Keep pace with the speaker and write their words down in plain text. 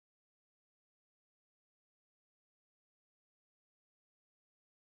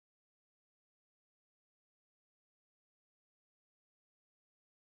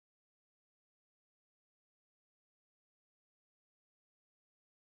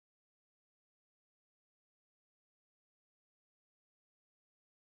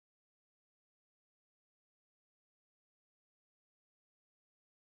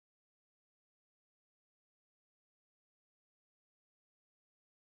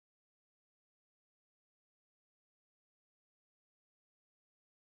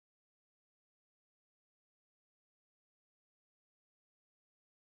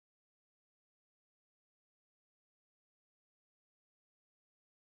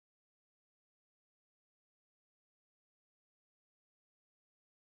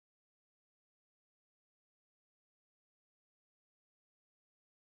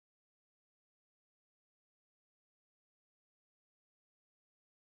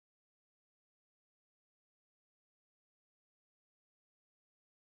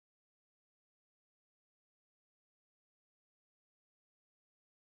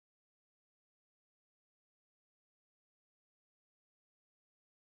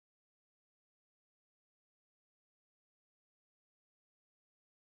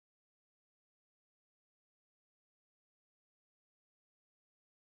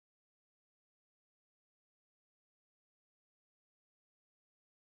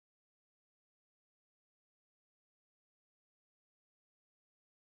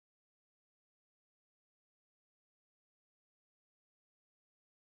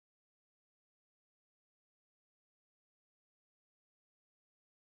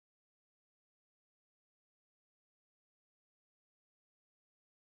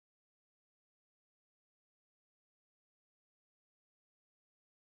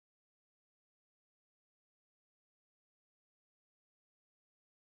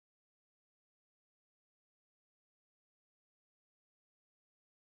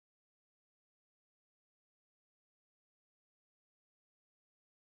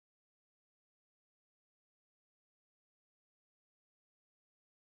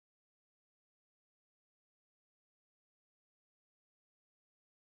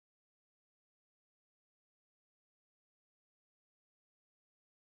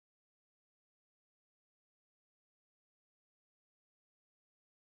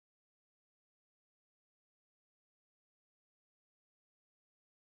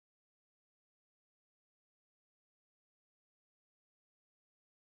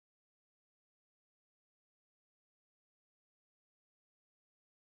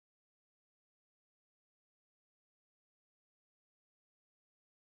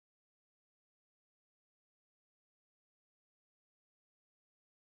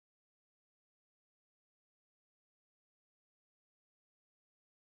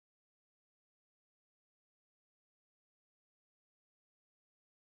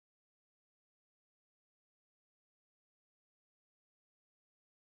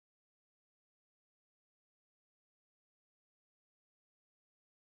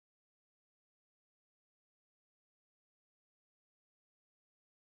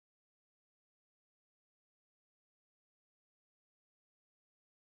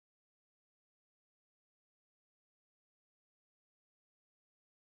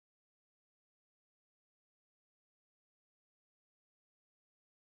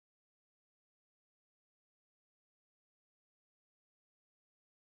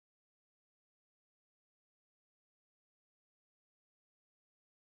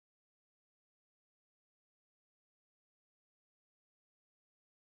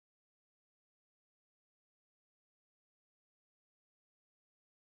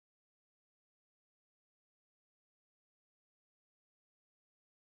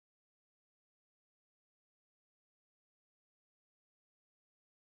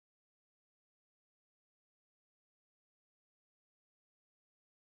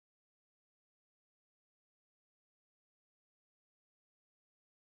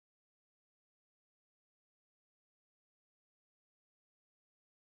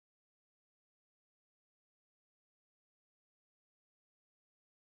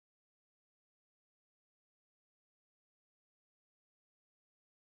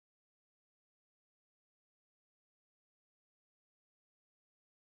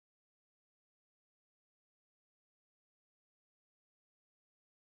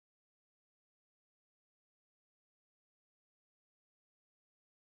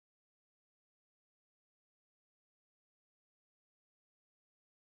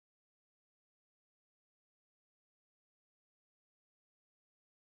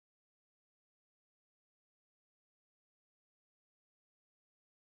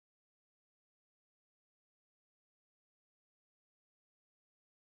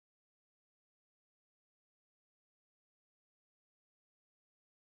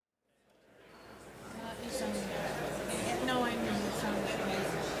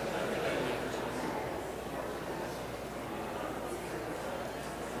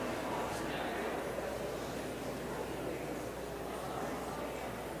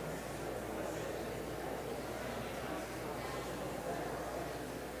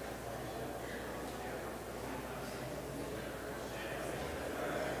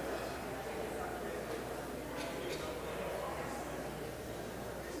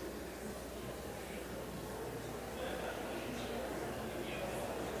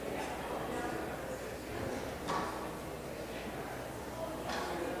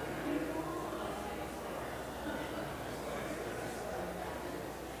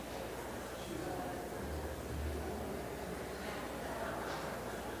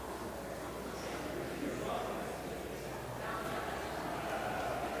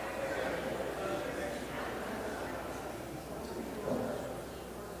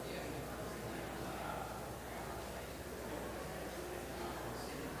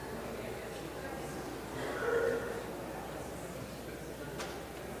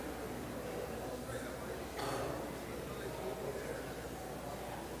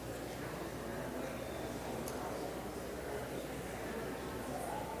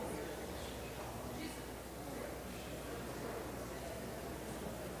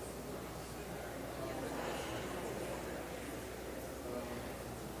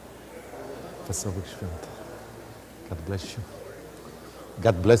Wesołych świąt. God bless you.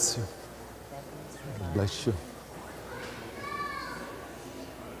 God bless you. God bless you.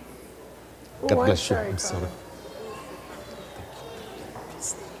 God bless you. I'm sorry.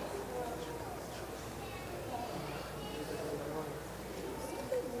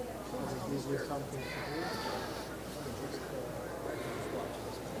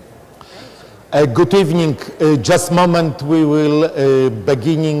 Good evening. Just a moment, we will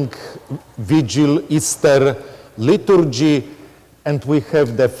beginning Vigil Easter liturgy, and we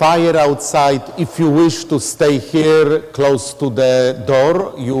have the fire outside. If you wish to stay here close to the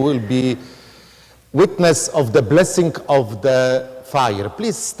door, you will be witness of the blessing of the fire.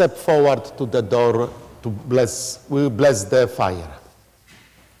 Please step forward to the door to bless. We will bless the fire.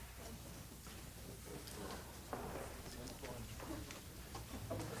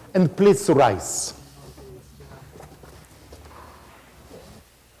 And please rise.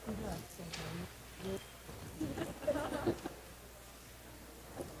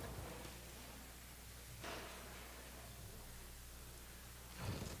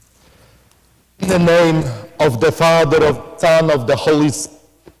 In the name of the Father, of the Son, of the Holy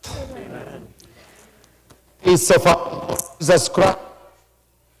Spirit. Amen. Peace of our Lord Jesus Christ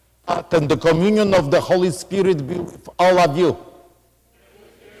and the communion of the Holy Spirit be with all of you.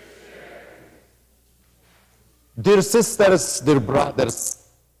 Dear sisters, dear brothers,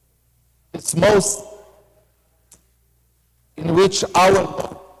 it's most in which our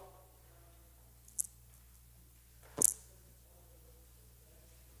Lord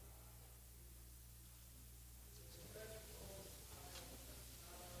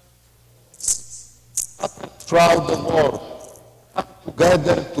throughout the world come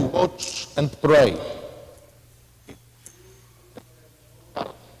together to watch and pray.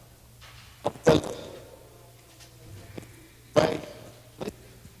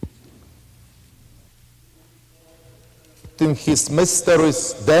 In his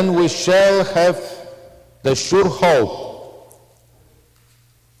mysteries, then we shall have the sure hope,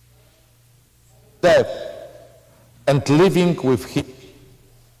 death, and living with him.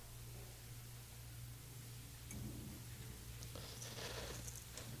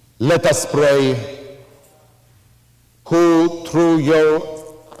 Let us pray, who through your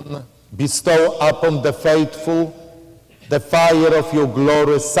Son bestow upon the faithful the fire of your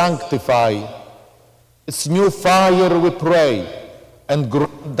glory, sanctify this new fire, we pray, and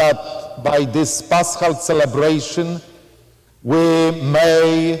grant that by this Paschal celebration we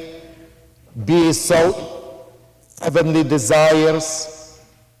may be so heavenly desires,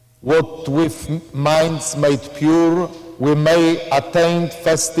 what with minds made pure, we may attain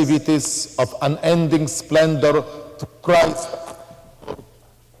festivities of unending splendor to Christ.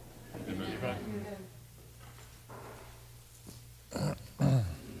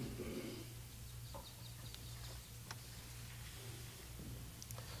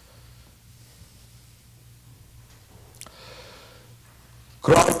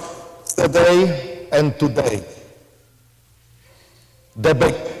 Christ today and today, the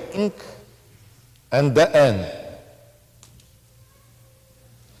beginning and the end,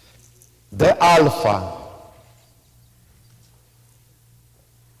 the Alpha,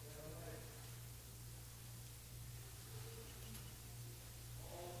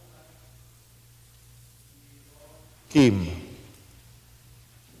 Him.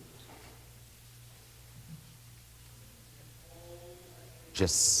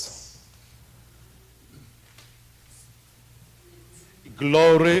 Yes.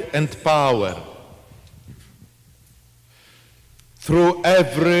 Glory and power through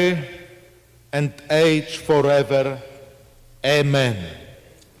every and age forever. Amen.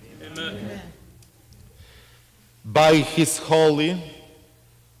 Amen. Amen. By his holy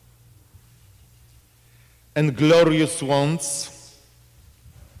and glorious ones,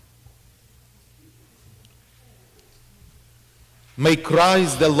 may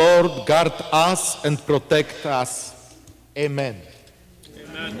Christ the Lord guard us and protect us. Amen.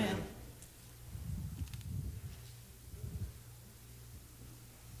 Amen. Amen.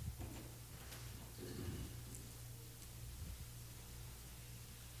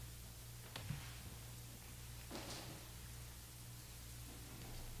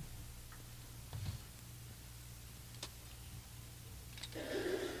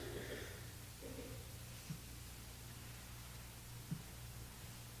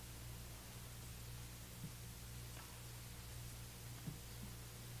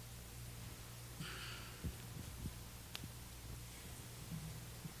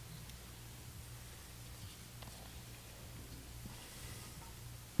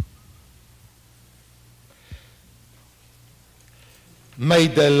 May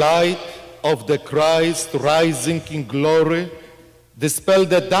the light of the Christ rising in glory, dispel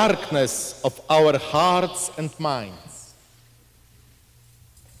the darkness of our hearts and minds.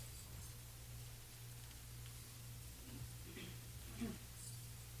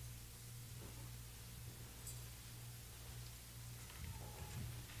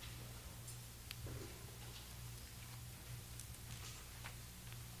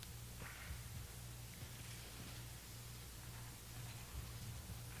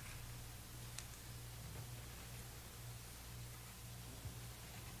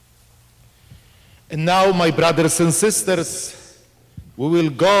 And now, my brothers and sisters, we will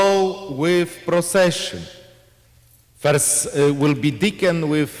go with procession. First will be Deacon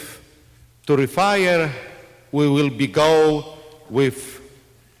with purifier. We will go with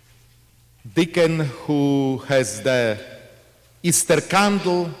Deacon who has the Easter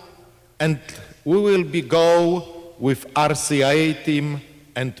candle, and we will go with RCIA team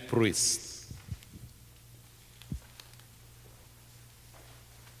and priest.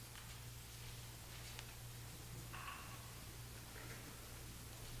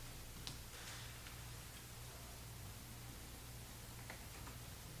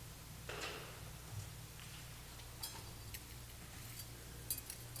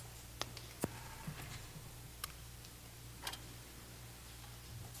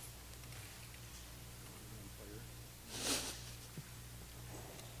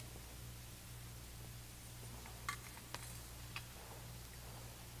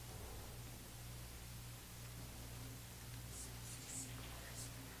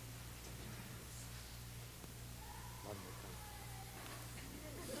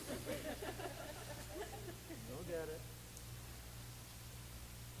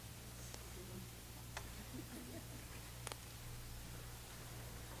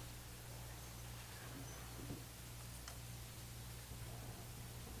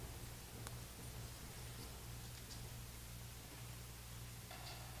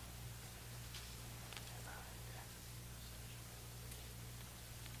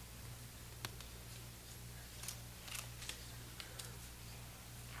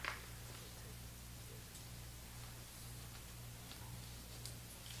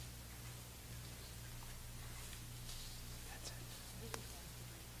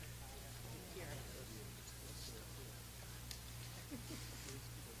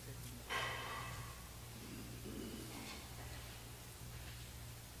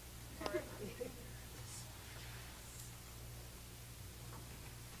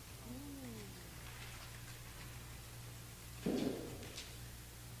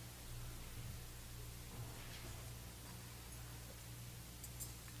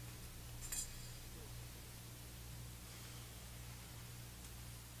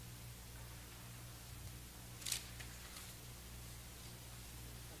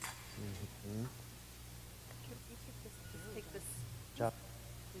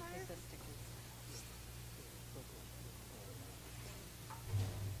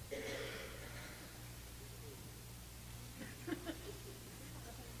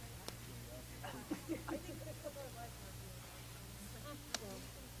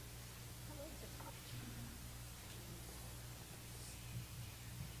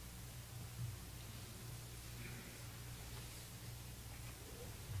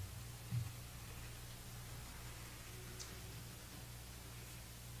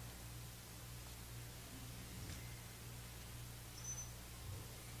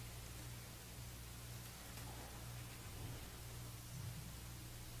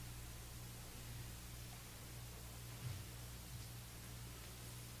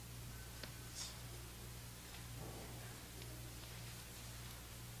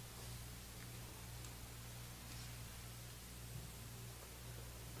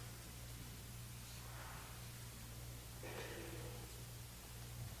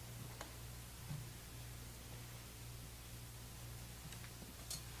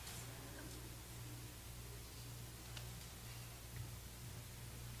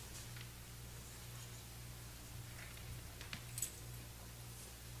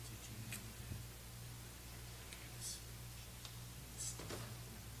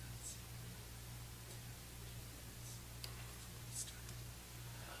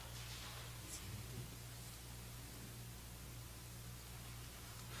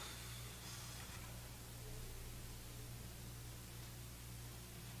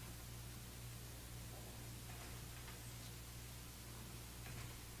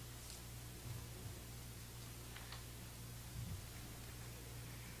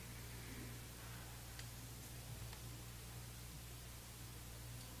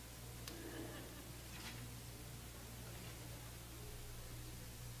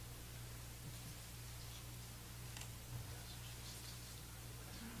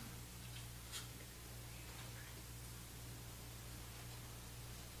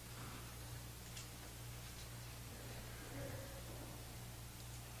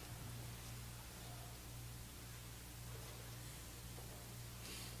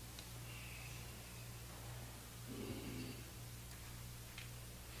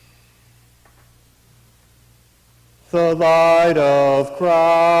 the light of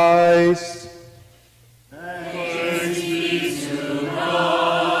Christ. Thanks be to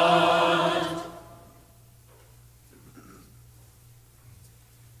God.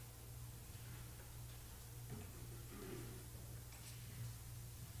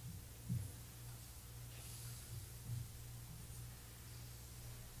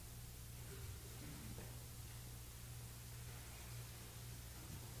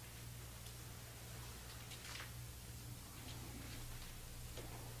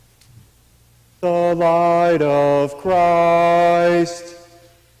 The light of Christ.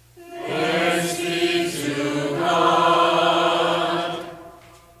 Thanks be to God.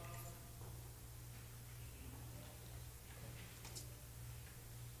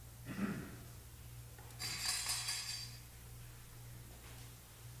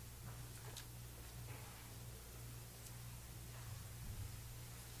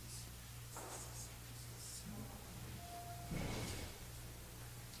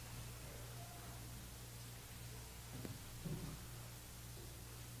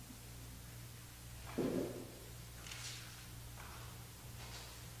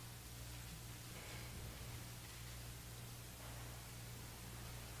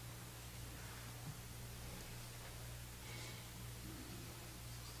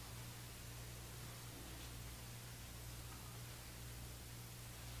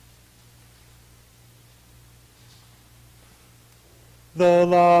 The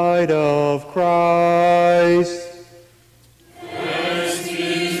light of Christ. Thanks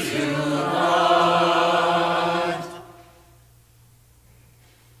be to God.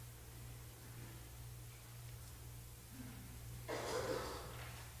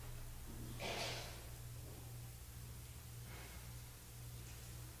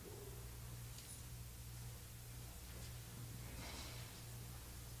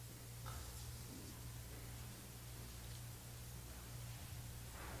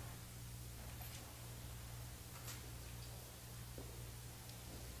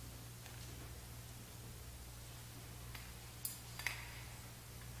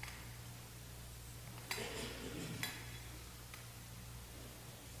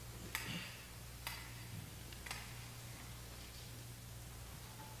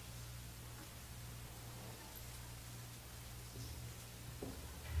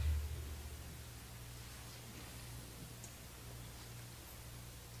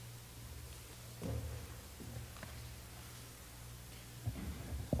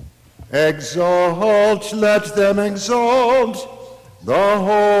 Exalt, let them exalt, the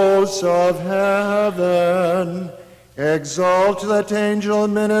hosts of heaven. Exalt, let angel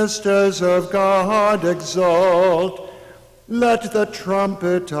ministers of God exalt. Let the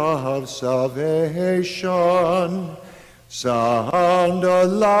trumpet of salvation sound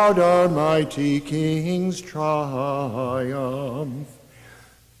aloud, our mighty King's triumph.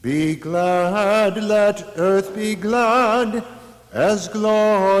 Be glad, let earth be glad, as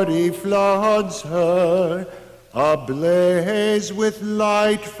glory floods her, ablaze with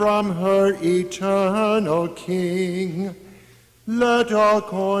light from her eternal King. Let all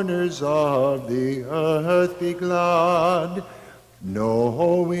corners of the earth be glad,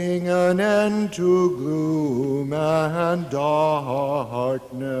 knowing an end to gloom and darkness.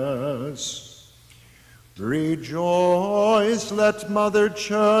 Rejoice, let Mother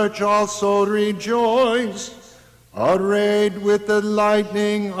Church also rejoice, arrayed with the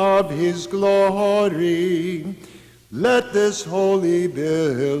lightning of his glory. Let this holy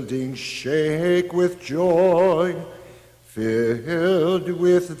building shake with joy, filled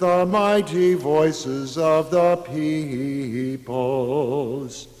with the mighty voices of the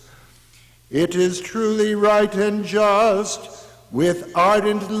peoples. It is truly right and just, with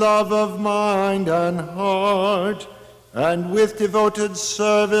ardent love of mind and heart, and with devoted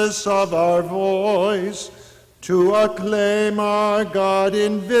service of our voice, to acclaim our God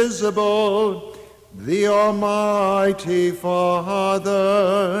invisible, the Almighty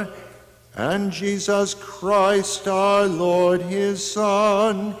Father, and Jesus Christ our Lord, his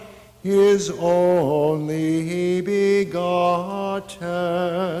Son, his only begotten,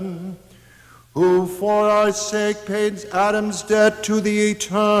 who for our sake paid Adam's debt to the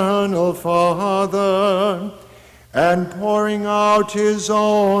eternal Father, and pouring out his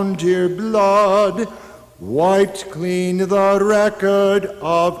own dear blood, wiped clean the record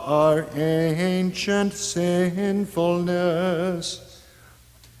of our ancient sinfulness.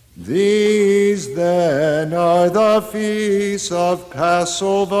 These then are the feasts of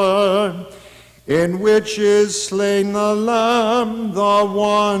Passover, in which is slain the Lamb, the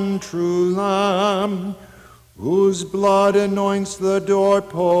one true Lamb, whose blood anoints the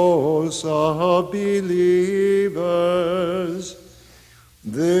doorposts of believers.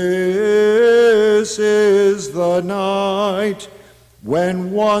 This is the night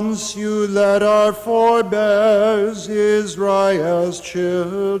when once you led our forebears, Israel's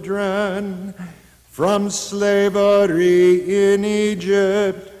children, from slavery in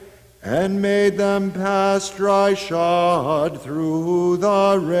Egypt, and made them pass dry-shod through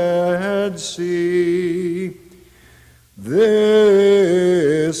the Red Sea.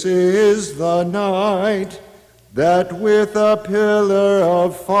 This is the night that with a pillar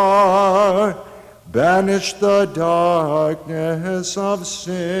of fire banished the darkness of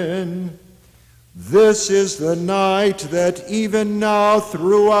sin. This is the night that even now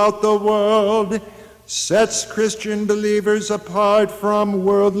throughout the world sets Christian believers apart from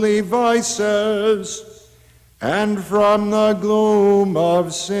worldly vices and from the gloom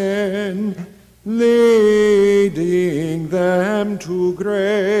of sin, leading them to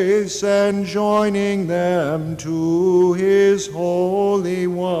grace and joining them to his holy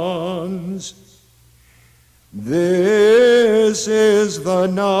ones. This is the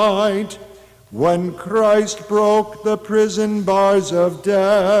night when Christ broke the prison bars of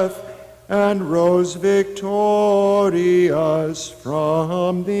death and rose victorious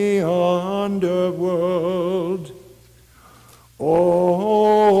from the underworld.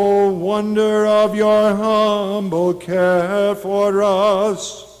 O wonder of your humble care for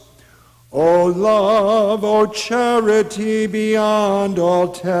us! O love, O charity beyond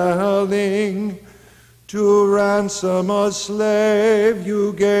all telling! To ransom a slave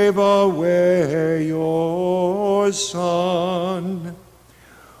you gave away your Son.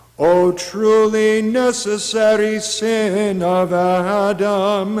 O truly necessary sin of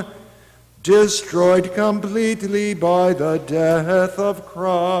Adam, destroyed completely by the death of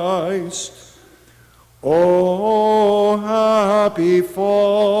Christ. O happy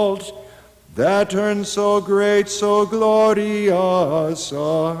fault that turned so great, so glorious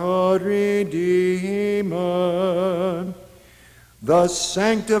a Redeemer. The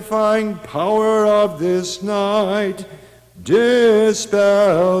sanctifying power of this night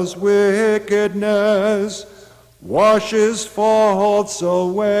dispels wickedness, washes faults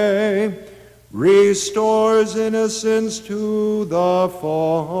away, restores innocence to the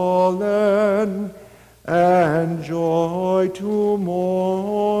fallen, and joy to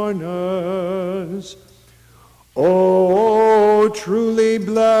mourners. O truly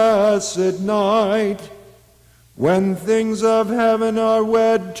blessed night, when things of heaven are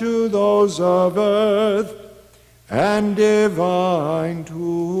wed to those of earth, and divine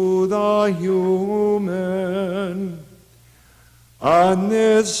to the human. On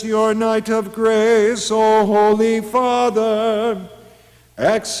this your night of grace, O Holy Father,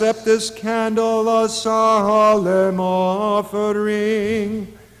 accept this candle a solemn offering,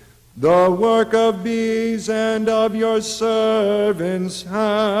 the work of bees and of your servants'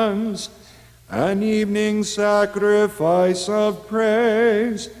 hands, an evening sacrifice of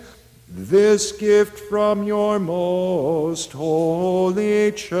praise, this gift from your most holy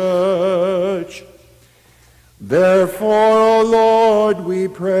church. Therefore, O Lord, we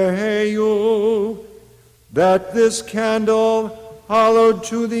pray you, that this candle, hallowed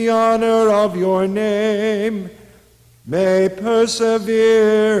to the honor of your name, may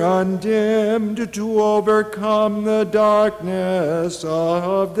persevere undimmed to overcome the darkness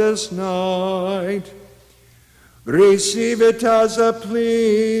of this night. Receive it as a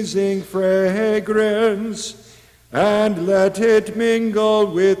pleasing fragrance, and let it mingle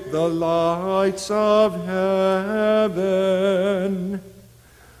with the lights of heaven.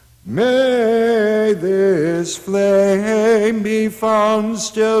 May this flame be found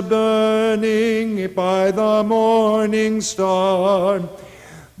still burning by the morning star,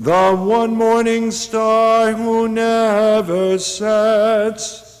 the one morning star who never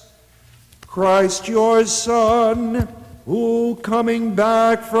sets. Christ your Son, who coming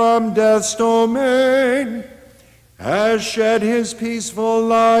back from death's domain, has shed his peaceful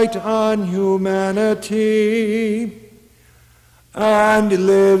light on humanity, and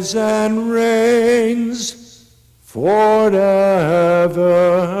lives and reigns forever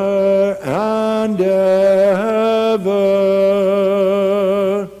and ever.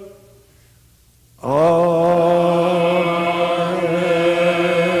 Amen.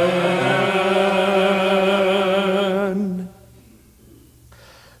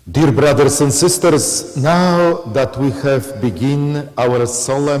 Dear brothers and sisters, now that we have begun our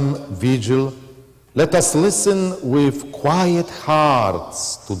solemn vigil, let us listen with quiet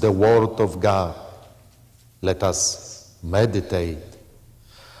hearts to the Word of God. Let us meditate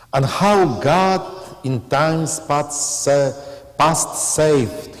on how God in times past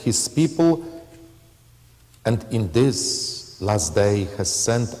saved his people, and in this last day has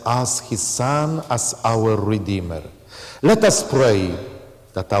sent us his Son as our Redeemer. Let us pray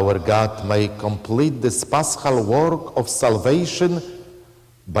that our God may complete this paschal work of salvation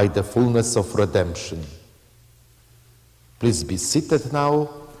by the fullness of redemption. Please be seated now,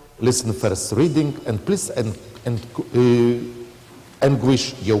 listen first reading, and please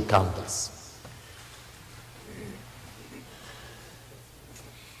extinguish your candles.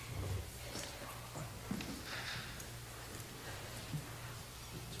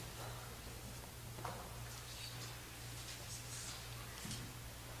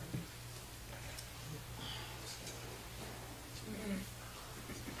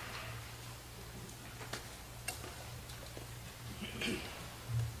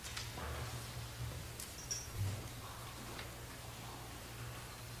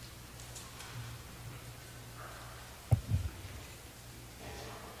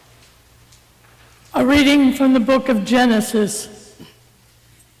 A reading from the book of Genesis.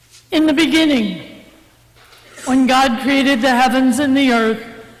 In the beginning, when God created the heavens and the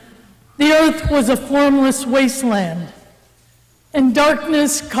earth was a formless wasteland, and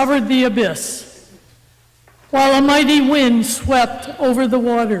darkness covered the abyss, while a mighty wind swept over the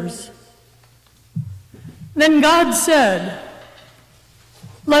waters. Then God said,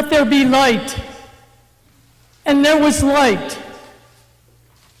 "Let there be light," and there was light.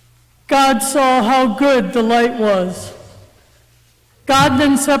 God saw how good the light was. God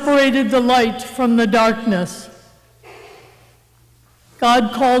then separated the light from the darkness.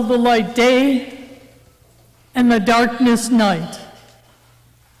 God called the light day, and the darkness night.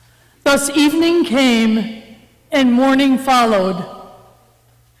 Thus evening came, and morning followed,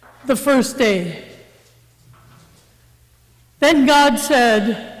 the first day. Then God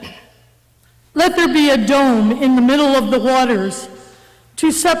said, "Let there be a dome in the middle of the waters,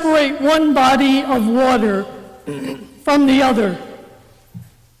 to separate one body of water from the other."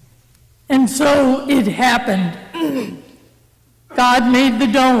 And so it happened. God made the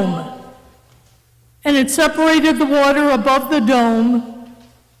dome, and it separated the water above the dome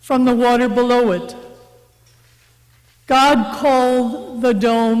from the water below it. God called the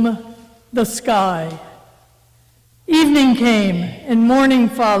dome the sky. Evening came, and morning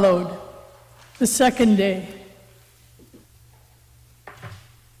followed, the second day.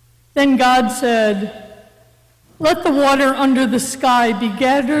 Then God said, "Let the water under the sky be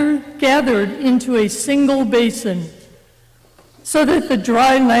gathered into a single basin, so that the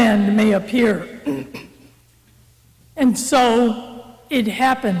dry land may appear." And so it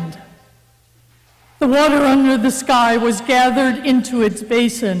happened. The water under the sky was gathered into its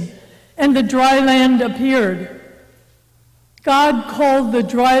basin, and the dry land appeared. God called the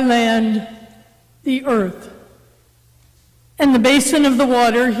dry land the earth, and the basin of the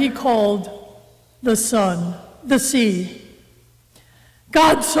water he called the sea.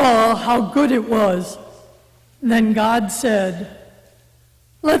 God saw how good it was. Then God said,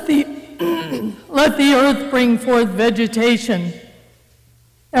 let the earth bring forth vegetation,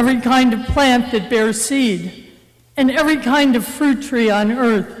 every kind of plant that bears seed, and every kind of fruit tree on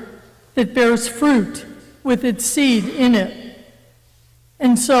earth that bears fruit with its seed in it.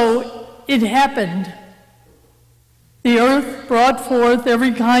 And so it happened. The earth brought forth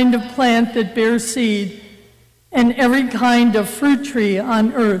every kind of plant that bears seed, and every kind of fruit tree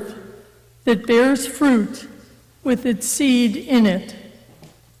on earth that bears fruit with its seed in it.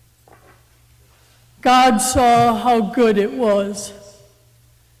 God saw how good it was.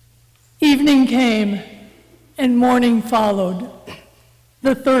 Evening came, and morning followed,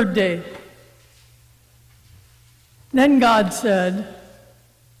 the third day. Then God said,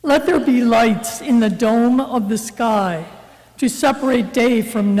 "Let there be lights in the dome of the sky to separate day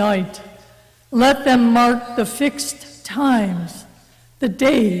from night. Let them mark the fixed times, the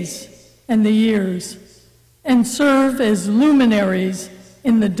days and the years, and serve as luminaries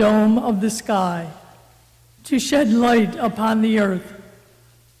in the dome of the sky, to shed light upon the earth."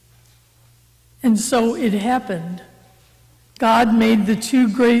 And so it happened. God made the two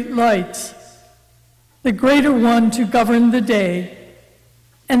great lights, the greater one to govern the day,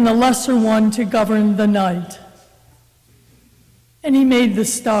 and the lesser one to govern the night. And he made the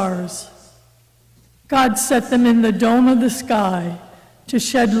stars. God set them in the dome of the sky to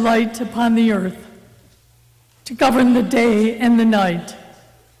shed light upon the earth, to govern the day and the night,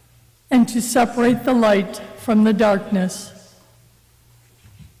 and to separate the light from the darkness.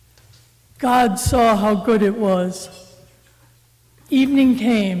 God saw how good it was. Evening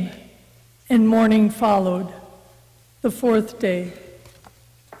came, and morning followed, the fourth day.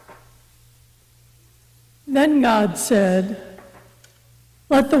 Then God said,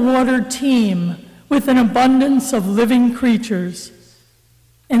 "Let the water teem with an abundance of living creatures,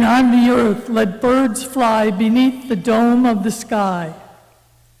 and on the earth let birds fly beneath the dome of the sky."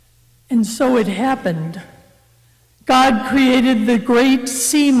 And so it happened. God created the great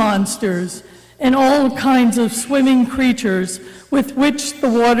sea monsters and all kinds of swimming creatures with which the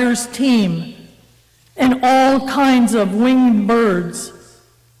waters teem, and all kinds of winged birds.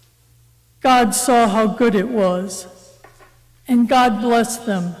 God saw how good it was, and God blessed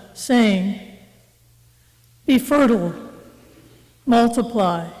them, saying, "Be fertile,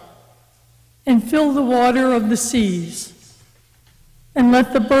 multiply, and fill the water of the seas, and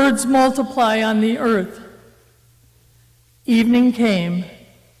let the birds multiply on the earth." Evening came,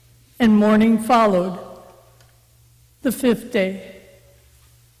 and morning followed, the 5th day.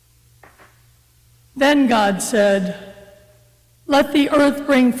 Then God said, "Let the earth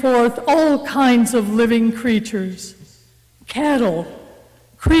bring forth all kinds of living creatures, cattle,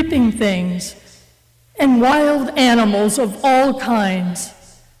 creeping things, and wild animals of all kinds."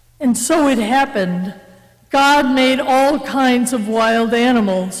 And so it happened. God made all kinds of wild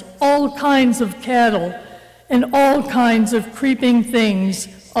animals, all kinds of cattle, and all kinds of creeping things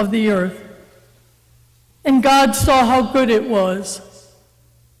of the earth. And God saw how good it was.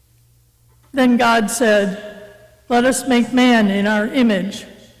 Then God said, "Let us make man in our image,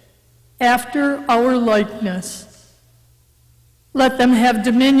 after our likeness. Let them have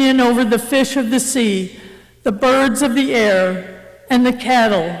dominion over the fish of the sea, the birds of the air, and the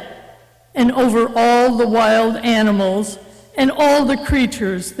cattle, and over all the wild animals, and all the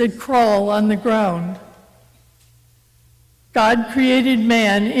creatures that crawl on the ground." God created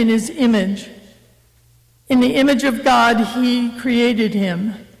man in his image. In the image of God he created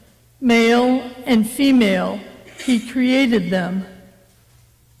him. Male and female he created them.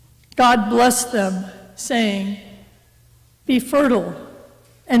 God blessed them, saying, "Be fertile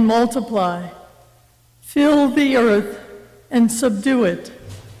and multiply. Fill the earth and subdue it.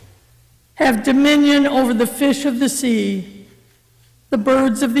 Have dominion over the fish of the sea, the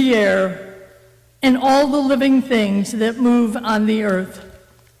birds of the air, and all the living things that move on the earth."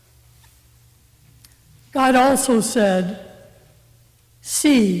 God also said,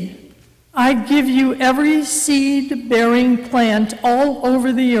 "See, I give you every seed-bearing plant all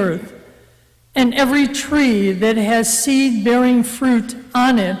over the earth, and every tree that has seed-bearing fruit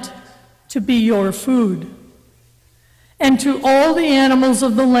on it to be your food. And to all the animals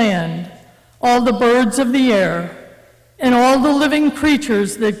of the land, all the birds of the air, and all the living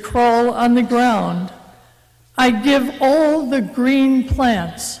creatures that crawl on the ground, I give all the green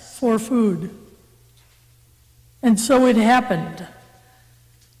plants for food." And so it happened.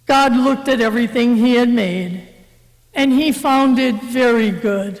 God looked at everything he had made, and he found it very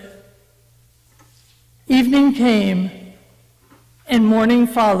good. Evening came, and morning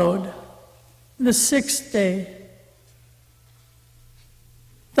followed, the 6th day.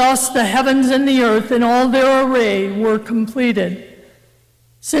 Thus the heavens and the earth and all their array were completed.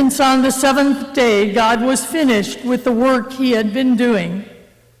 Since on the 7th day God was finished with the work he had been doing,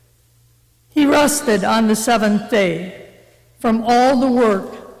 he rested on the 7th day from all the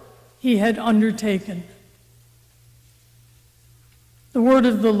work he had undertaken. The word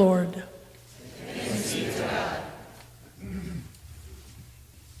of the Lord. Thanks be to God.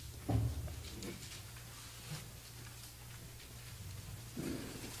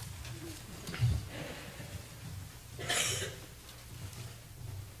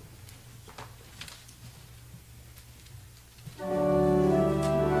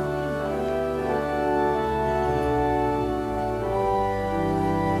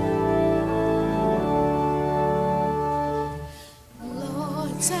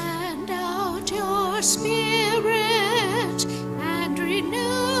 Lord, send out your Spirit and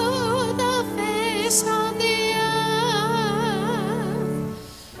renew the face of the earth.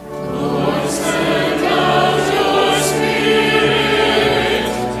 Lord, send out your Spirit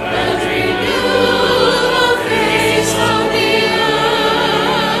and renew the face of the earth.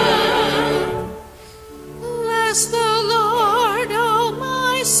 Bless the Lord, O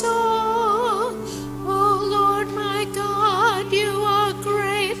my soul. O Lord my God, you are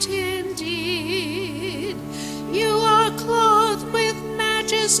great indeed. You are clothed with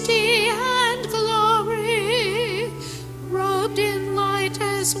majesty and glory, robed in light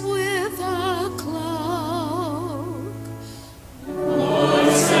as with a cloak.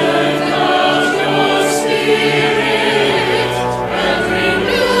 Lord, send out your Spirit and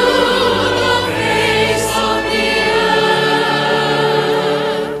renew the face of the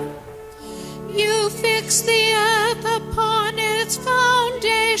earth. You fix the earth upon its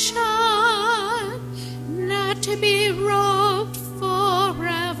foundation. and to be robed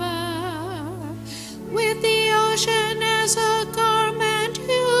forever. With the ocean as a garment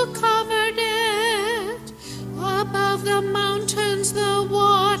you covered it. Above the mountains the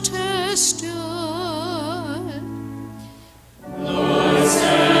water stood. Lord,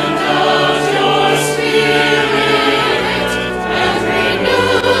 send out your Spirit and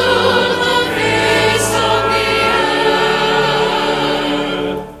renew the face of the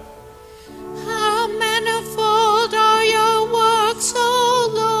earth. How manifold are your works, O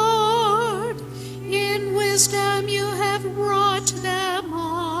Lord! In wisdom you have wrought them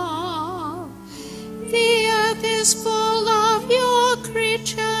all. The earth is full of your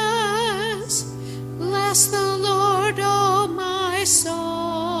creatures. Bless the Lord, O my soul.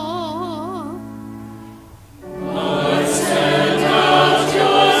 Lord, send out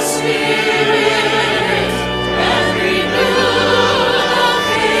your Spirit and renew the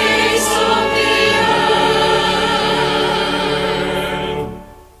face of the earth.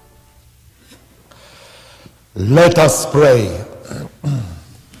 Let us pray.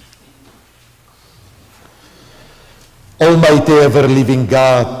 Almighty ever-living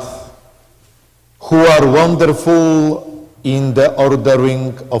God, who are wonderful in the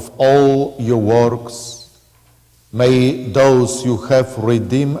ordering of all your works, may those you have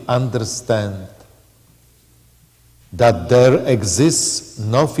redeemed understand that there exists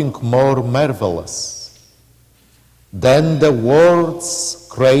nothing more marvelous than the world's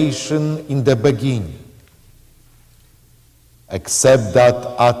creation in the beginning, except that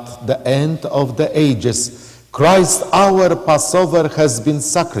at the end of the ages, Christ our Passover has been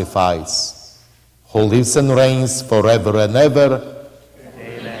sacrificed, who lives and reigns forever and ever.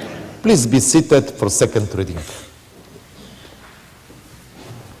 Amen. Please be seated for second reading.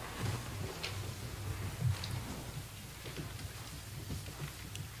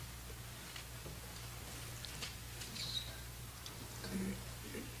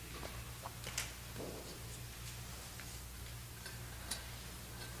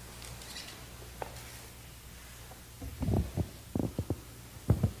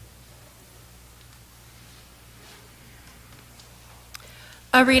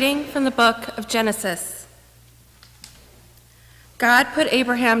 A reading from the book of Genesis. God put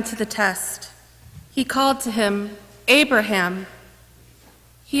Abraham to the test. He called to him, "Abraham."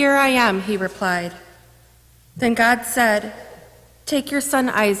 "Here I am," he replied. Then God said, "Take your son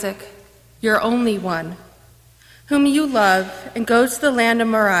Isaac, your only one, whom you love, and go to the land of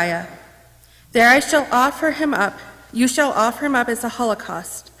Moriah. There I shall offer him up. You shall offer him up as a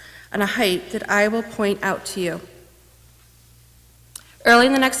holocaust on a height that I will point out to you." Early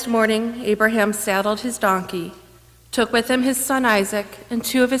the next morning, Abraham saddled his donkey, took with him his son Isaac and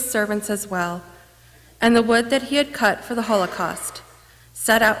 2 of his servants as well, and the wood that he had cut for the holocaust,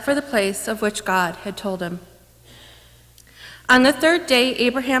 set out for the place of which God had told him. On the 3rd day,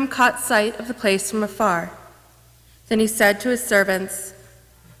 Abraham caught sight of the place from afar. Then he said to his servants,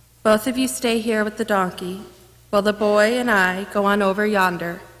 "Both of you stay here with the donkey, while the boy and I go on over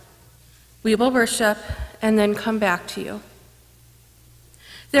yonder. We will worship and then come back to you."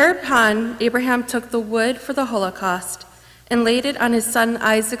 Thereupon, Abraham took the wood for the holocaust and laid it on his son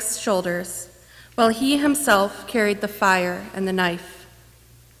Isaac's shoulders, while he himself carried the fire and the knife.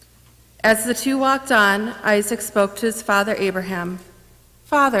 As the two walked on, Isaac spoke to his father Abraham.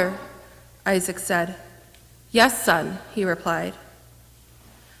 "Father," Isaac said. "Yes, son," he replied.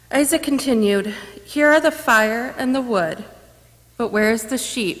 Isaac continued, "Here are the fire and the wood, but where is the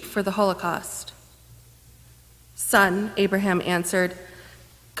sheep for the holocaust?" "Son," Abraham answered,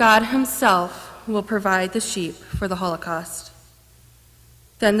 "God himself will provide the sheep for the holocaust."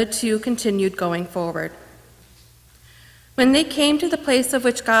 Then the two continued going forward. When they came to the place of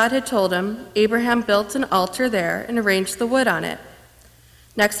which God had told him, Abraham built an altar there and arranged the wood on it.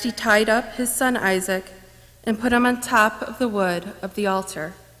 Next he tied up his son Isaac and put him on top of the wood of the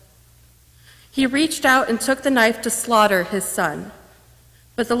altar. He reached out and took the knife to slaughter his son.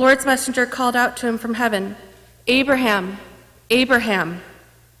 But the Lord's messenger called out to him from heaven, "Abraham, Abraham."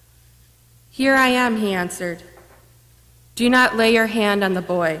 "Here I am," he answered. "Do not lay your hand on the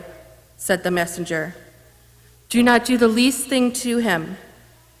boy," said the messenger. "Do not do the least thing to him.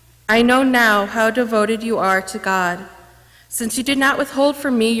 I know now how devoted you are to God, since you did not withhold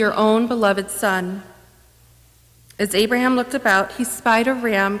from me your own beloved son." As Abraham looked about, he spied a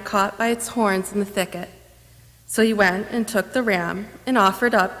ram caught by its horns in the thicket. So he went and took the ram and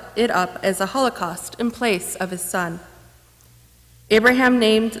offered it up as a holocaust in place of his son. Abraham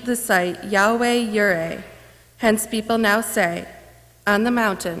named the site Yahweh-Yireh. Hence people now say, "On the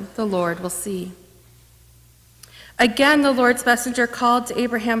mountain the Lord will see." Again the Lord's messenger called to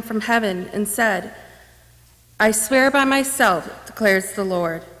Abraham from heaven and said, I swear by myself, declares the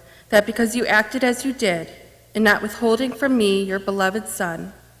Lord, that because you acted as you did, in not withholding from me your beloved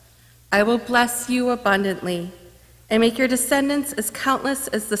Son, I will bless you abundantly and make your descendants as countless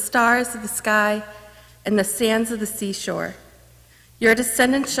as the stars of the sky and the sands of the seashore. Your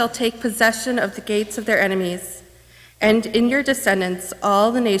descendants shall take possession of the gates of their enemies, and in your descendants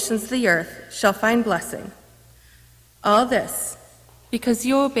all the nations of the earth shall find blessing. All this because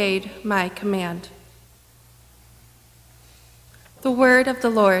you obeyed my command. The word of the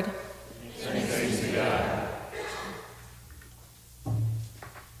Lord. Thanks be to God.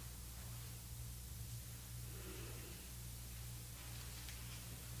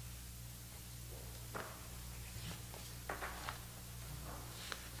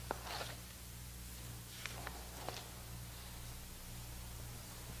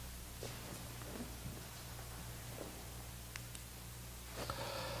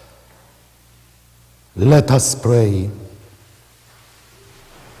 Let us pray.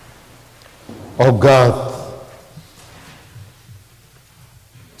 O God,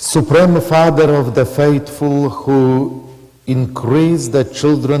 Supreme Father of the faithful, who increase the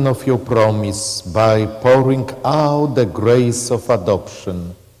children of your promise by pouring out the grace of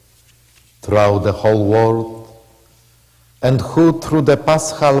adoption throughout the whole world, and who through the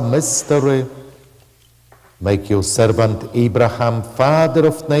Paschal mystery make your servant Abraham father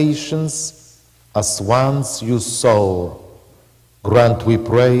of nations, as once you saw, grant, we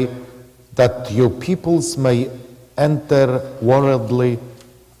pray, that your peoples may enter worldly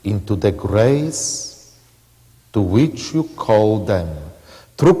into the grace to which you call them.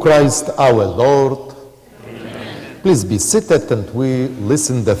 Through Christ our Lord. Amen. Please be seated and we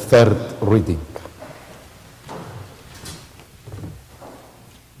listen the third reading.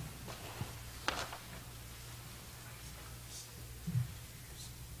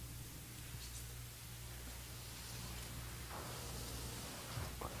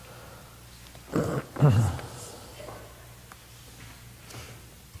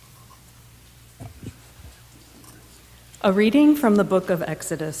 A reading from the book of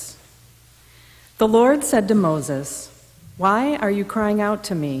Exodus. The Lord said to Moses, "Why are you crying out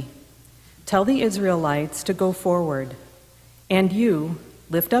to me? Tell the Israelites to go forward. And you,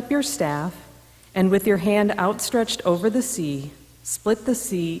 lift up your staff, and with your hand outstretched over the sea, split the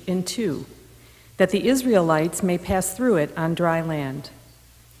sea in two, that the Israelites may pass through it on dry land.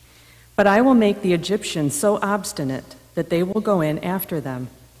 But I will make the Egyptians so obstinate that they will go in after them.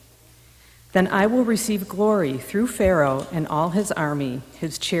 Then I will receive glory through Pharaoh and all his army,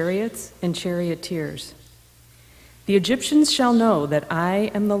 his chariots and charioteers. The Egyptians shall know that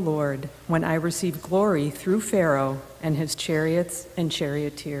I am the Lord when I receive glory through Pharaoh and his chariots and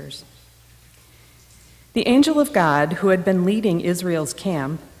charioteers." The angel of God, who had been leading Israel's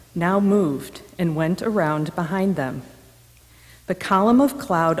camp, now moved and went around behind them. The column of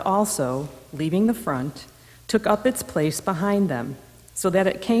cloud also, leaving the front, took up its place behind them, so that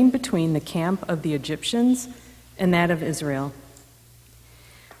it came between the camp of the Egyptians and that of Israel.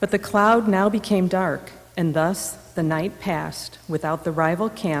 But the cloud now became dark, and thus the night passed without the rival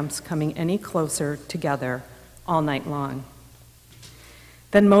camps coming any closer together all night long.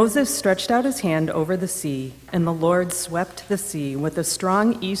 Then Moses stretched out his hand over the sea, and the Lord swept the sea with a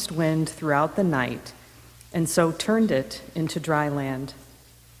strong east wind throughout the night, and so turned it into dry land.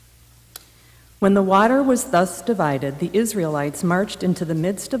 When the water was thus divided, the Israelites marched into the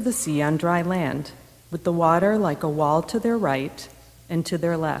midst of the sea on dry land, with the water like a wall to their right and to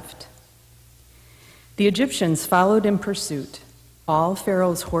their left. The Egyptians followed in pursuit. All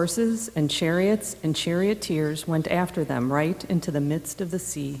Pharaoh's horses and charioteers went after them right into the midst of the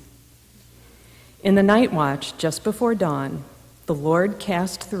sea. In the night watch, just before dawn, the Lord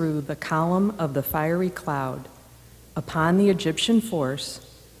cast through the column of the fiery cloud upon the Egyptian force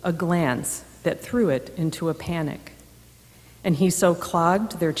a glance that threw it into a panic, and he so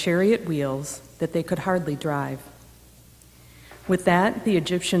clogged their chariot wheels that they could hardly drive. With that, the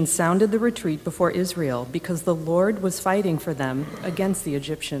Egyptians sounded the retreat before Israel, because the Lord was fighting for them against the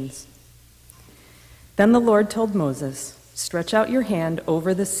Egyptians. Then the Lord told Moses, "Stretch out your hand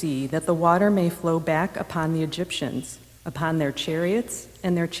over the sea, that the water may flow back upon the Egyptians, upon their chariots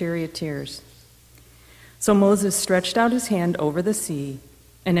and their charioteers." So Moses stretched out his hand over the sea,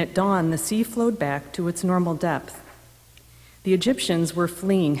 and at dawn the sea flowed back to its normal depth. The Egyptians were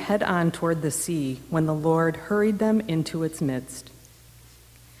fleeing head-on toward the sea when the Lord hurried them into its midst.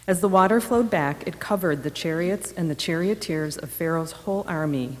 As the water flowed back, it covered the chariots and the charioteers of Pharaoh's whole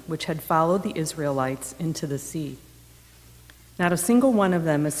army, which had followed the Israelites into the sea. Not a single one of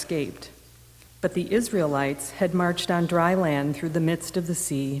them escaped, but the Israelites had marched on dry land through the midst of the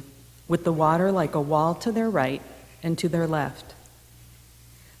sea, with the water like a wall to their right and to their left.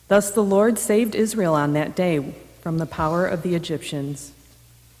 Thus the Lord saved Israel on that day from the power of the Egyptians.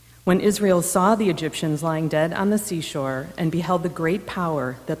 When Israel saw the Egyptians lying dead on the seashore and beheld the great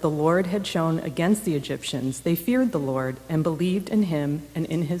power that the Lord had shown against the Egyptians, they feared the Lord and believed in him and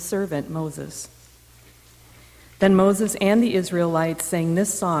in his servant Moses. Then Moses and the Israelites sang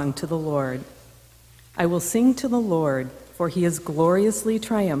this song to the Lord. I will sing to the Lord, for he is gloriously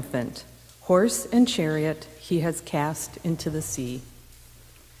triumphant. Horse and chariot he has cast into the sea.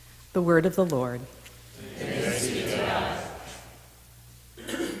 The word of the Lord. Thanks be to God.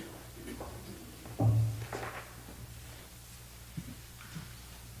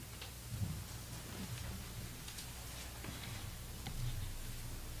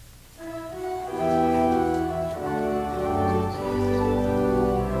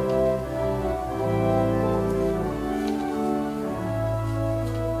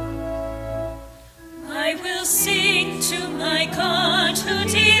 I will sing to my God who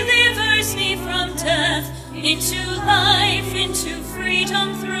delivers me from death into life, into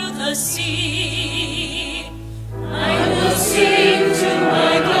freedom through the sea. I will sing to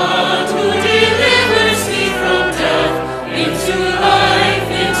my God who delivers me from death into life,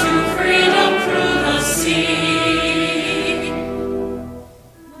 into freedom through the sea.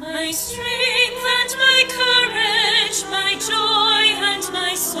 My strength and my courage, my joy and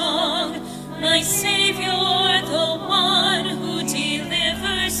my song, my Savior, the one who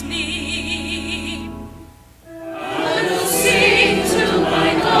delivers me. I will sing to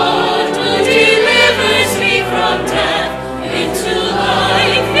my God who delivers me from death into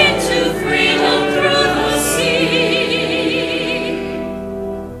life, into freedom through the sea.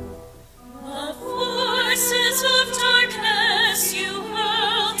 The forces of darkness you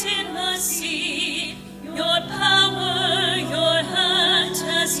hurled in the sea. Your power, your hand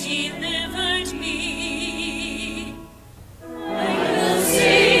has delivered me. I will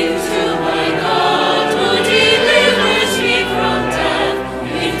sing to my God who delivers me from death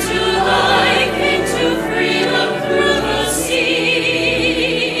into life, into freedom through the sea.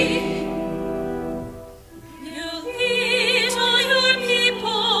 You lead all your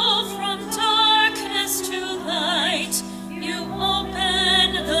people from darkness to light. You open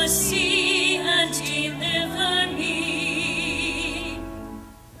the sea and deliver me.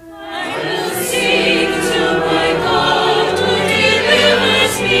 I will sing to my God who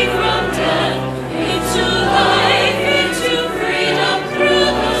delivers me from death into life, into freedom through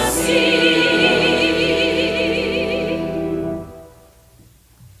the sea.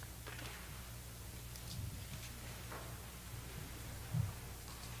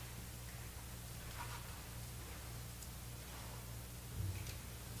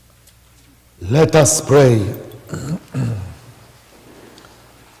 Let us pray.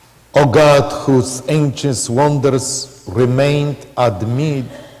 O God, whose ancient wonders remained amid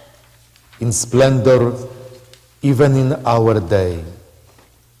in splendor even in our day,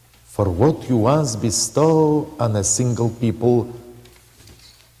 for what you once bestowed on a single people,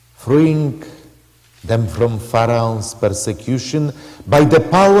 freeing them from Pharaoh's persecution by the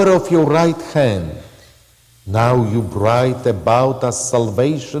power of your right hand, now you brought about us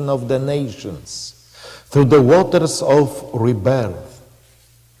salvation of the nations through the waters of rebirth.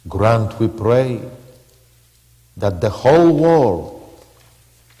 Grant, we pray, that the whole world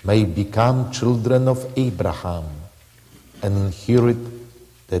may become children of Abraham and inherit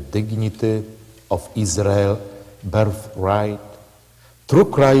the dignity of Israel's birthright.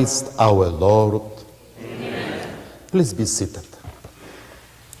 Through Christ our Lord. Amen. Please be seated.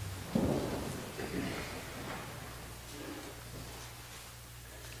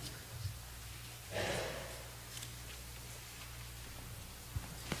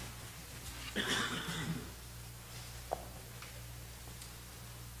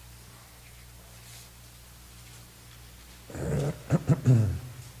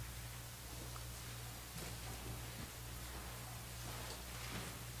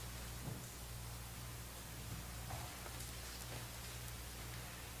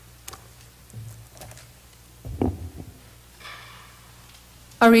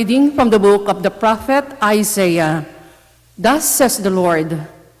 A reading from the book of the prophet Isaiah. Thus says the Lord,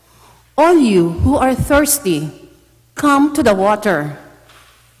 all you who are thirsty, come to the water.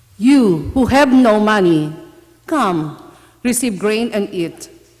 You who have no money, come, receive grain and eat.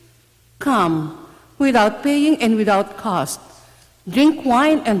 Come, without paying and without cost, drink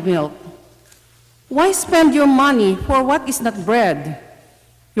wine and milk. Why spend your money for what is not bread,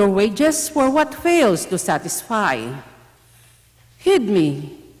 your wages for what fails to satisfy? Heed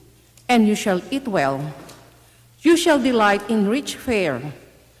me, and you shall eat well. You shall delight in rich fare.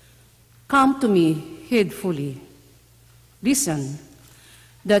 Come to me heedfully. Listen,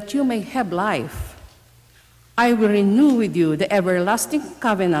 that you may have life. I will renew with you the everlasting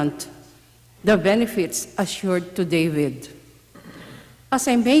covenant, the benefits assured to David. As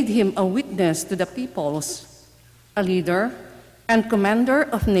I made him a witness to the peoples, a leader and commander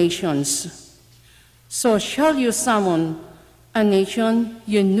of nations, so shall you summon a nation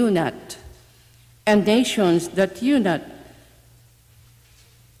you knew not, and nations that you not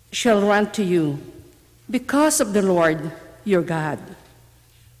shall run to you, because of the Lord your God,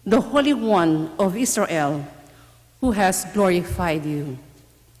 the Holy One of Israel, who has glorified you.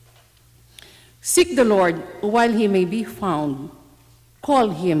 Seek the Lord while he may be found.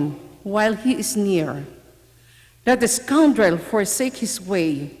 Call him while he is near. Let the scoundrel forsake his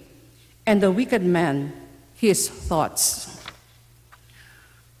way, and the wicked man his thoughts.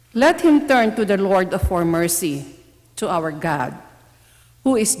 Let him turn to the Lord for mercy, to our God,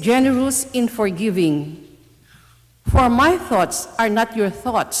 who is generous in forgiving. For my thoughts are not your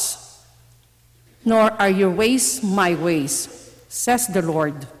thoughts, nor are your ways my ways, says the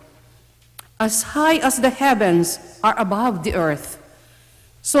Lord. As high as the heavens are above the earth,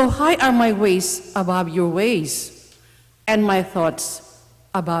 so high are my ways above your ways, and my thoughts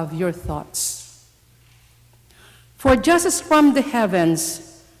above your thoughts. For just as from the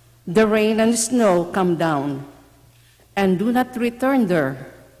heavens the rain and the snow come down, and do not return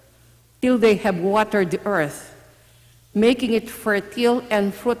there, till they have watered the earth, making it fertile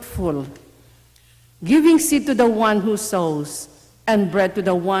and fruitful, giving seed to the one who sows, and bread to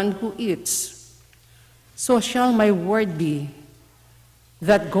the one who eats, so shall my word be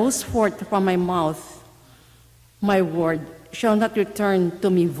that goes forth from my mouth. My word shall not return to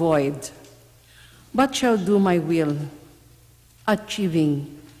me void, but shall do my will,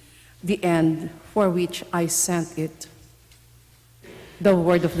 achieving the end for which I sent it. The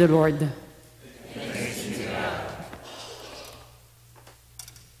word of the Lord. Thanks be to God.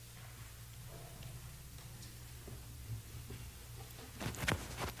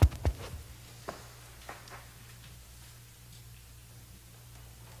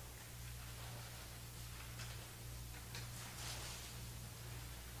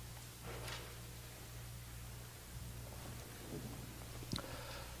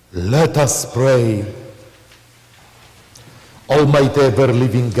 Let us pray. Almighty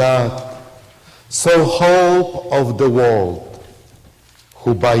ever-living God, so hope of the world,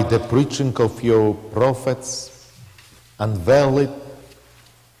 who by the preaching of your prophets unveiled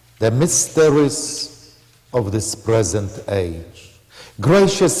the mysteries of this present age,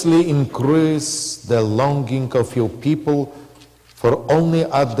 graciously increase the longing of your people for only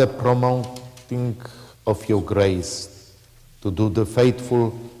at the promoting of your grace to do the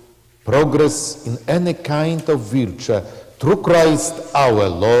faithful progress in any kind of virtue through Christ our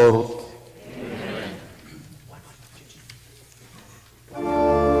Lord. Amen.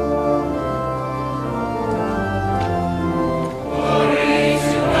 Glory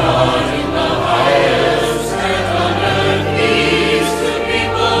to God in the highest, and on earth peace to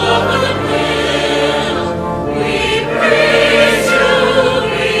people of good will. We praise you,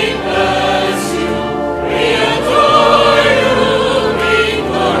 we bless you, we adore you, we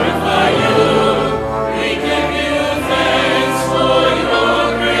glorify you, we give you thanks for your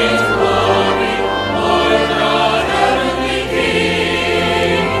great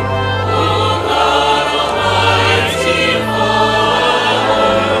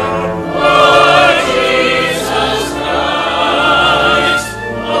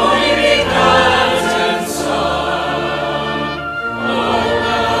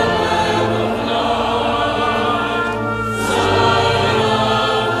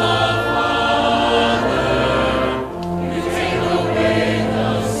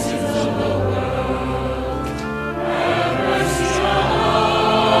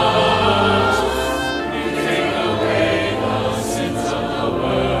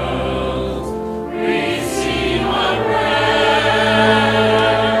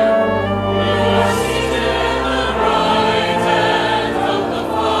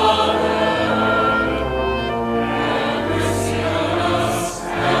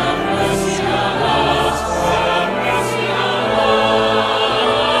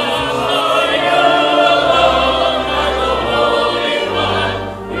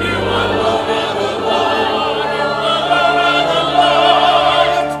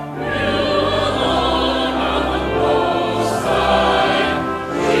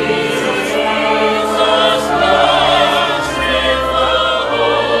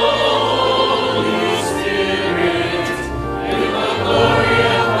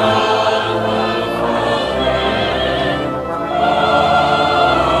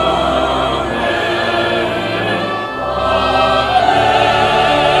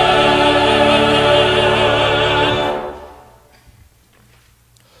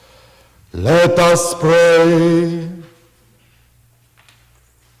us pray.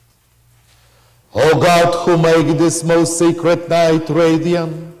 O God, who make this most sacred night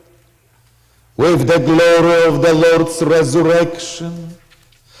radiant with the glory of the Lord's resurrection,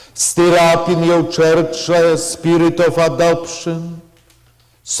 stir up in your church a spirit of adoption,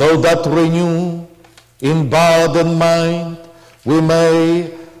 so that renewed in body and mind we may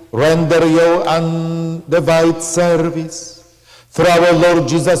render your undivided service. Through our Lord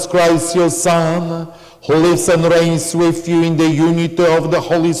Jesus Christ, your Son, who lives and reigns with you in the unity of the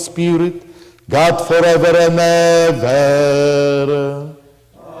Holy Spirit, God forever and ever.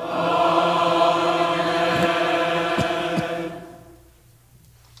 Amen.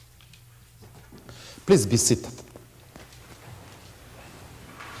 Please be seated.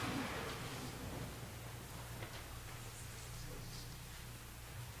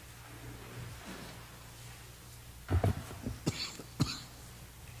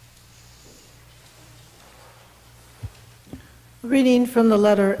 Reading from the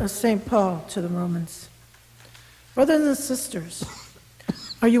letter of St. Paul to the Romans. Brothers and sisters,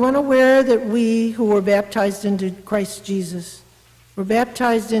 are you unaware that we who were baptized into Christ Jesus were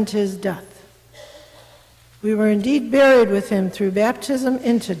baptized into his death? We were indeed buried with him through baptism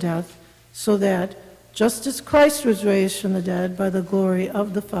into death, so that, just as Christ was raised from the dead by the glory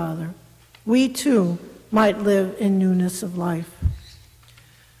of the Father, we too might live in newness of life.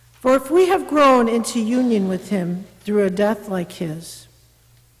 For if we have grown into union with him through a death like his,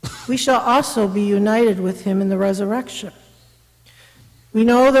 we shall also be united with him in the resurrection. We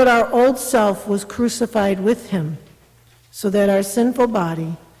know that our old self was crucified with him, so that our sinful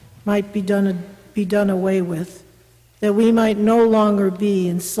body might be done away with, that we might no longer be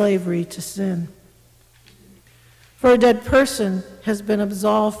in slavery to sin. For a dead person has been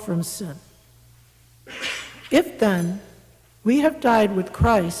absolved from sin. If then we have died with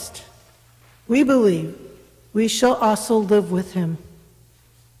Christ, we believe we shall also live with him.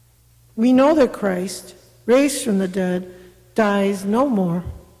 We know that Christ, raised from the dead, dies no more.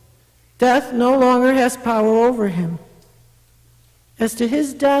 Death no longer has power over him. As to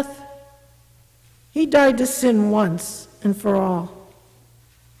his death, he died to sin once and for all.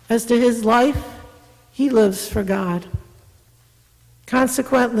 As to his life, he lives for God.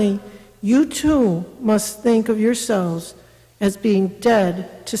 Consequently, you too must think of yourselves as being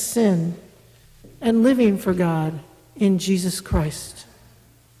dead to sin and living for God in Jesus Christ.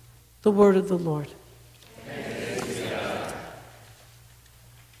 The word of the Lord.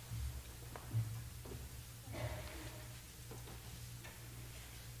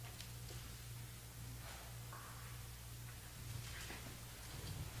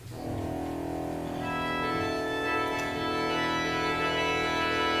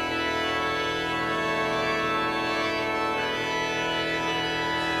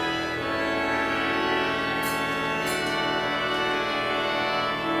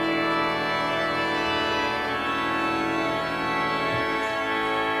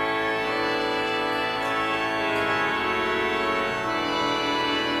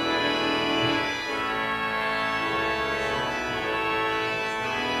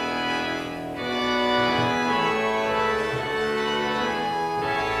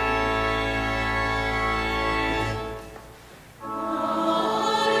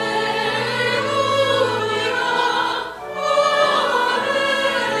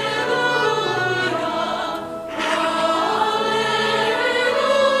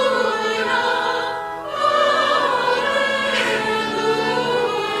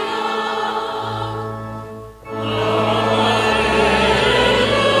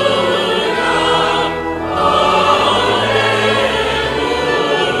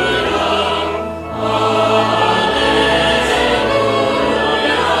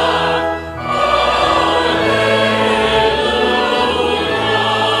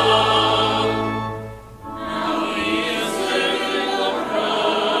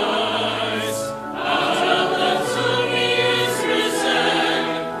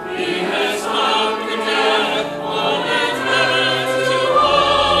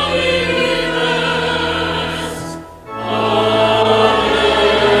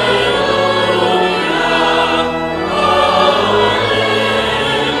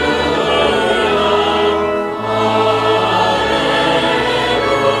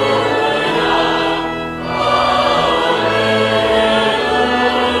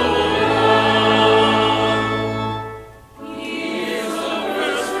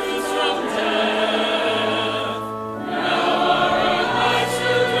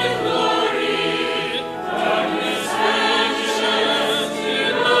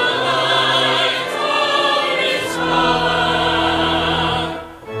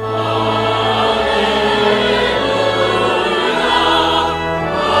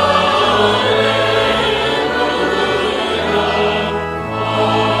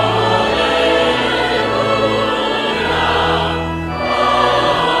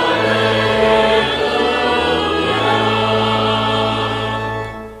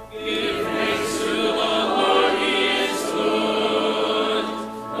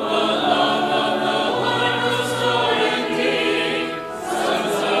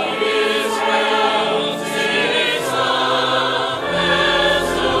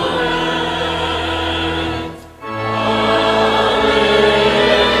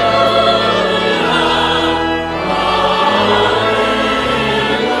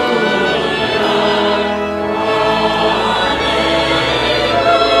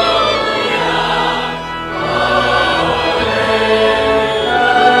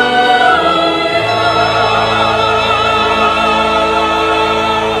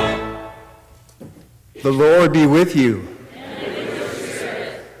 Lord be with you. And with your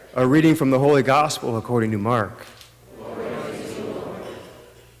spirit. A reading from the Holy Gospel according to Mark. Glory to you, Lord.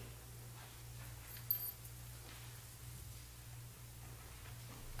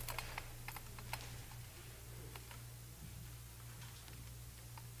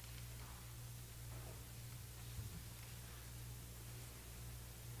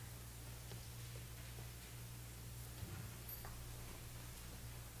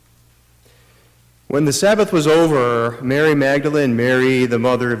 When the Sabbath was over, Mary Magdalene, Mary, the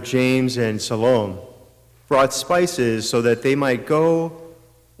mother of James, and Salome brought spices so that they might go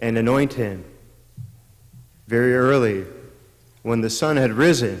and anoint him. Very early, when the sun had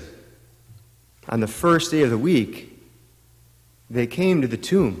risen, on the first day of the week, they came to the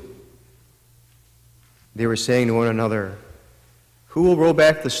tomb. They were saying to one another, "Who will roll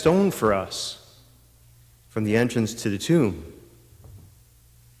back the stone for us from the entrance to the tomb?"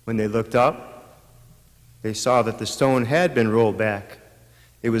 When they looked up, they saw that the stone had been rolled back.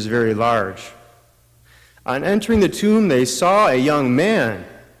 It was very large. On entering the tomb, they saw a young man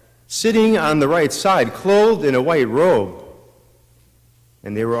sitting on the right side, clothed in a white robe,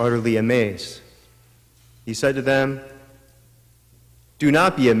 and they were utterly amazed. He said to them, "Do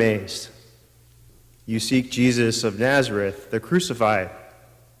not be amazed. You seek Jesus of Nazareth, the crucified.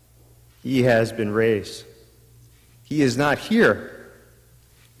 He has been raised. He is not here.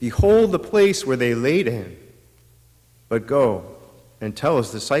 Behold the place where they laid him. But go and tell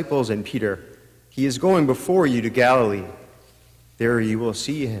his disciples and Peter, he is going before you to Galilee. There you will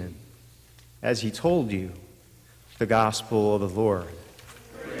see him, as he told you." The Gospel of the Lord.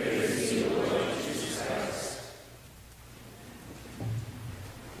 Praise to you, Lord Jesus Christ.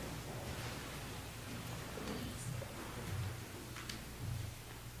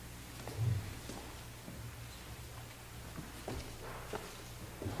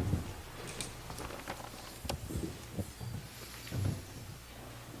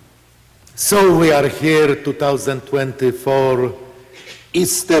 So we are here, 2024,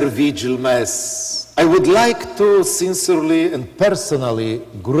 Easter Vigil Mass. I would like to sincerely and personally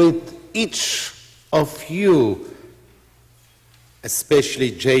greet each of you,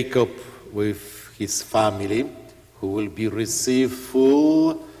 especially Jacob with his family, who will be receive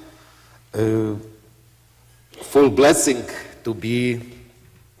full blessing to be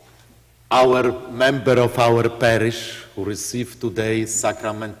our member of our parish, who received today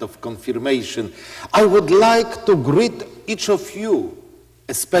sacrament of confirmation. I would like to greet each of you,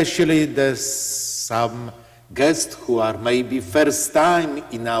 especially some guests who are maybe first time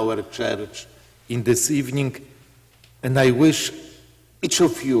in our church in this evening, and I wish each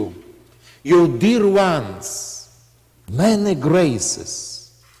of you, your dear ones, many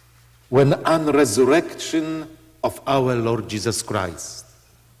graces when on resurrection of our Lord Jesus Christ.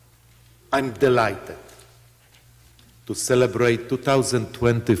 I'm delighted to celebrate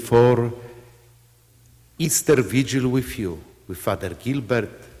 2024 Easter Vigil with you, with Father Gilbert,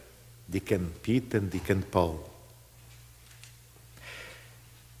 Deacon Pete, and Deacon Paul.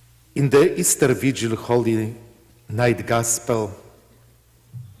 In the Easter Vigil Holy Night Gospel,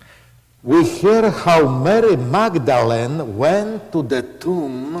 we hear how Mary Magdalene went to the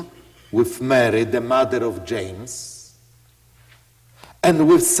tomb with Mary, the mother of James, and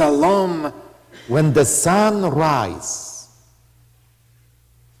with Salome when the sun rises.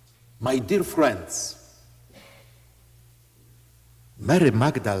 My dear friends, Mary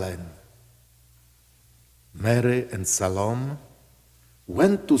Magdalene, Mary and Salome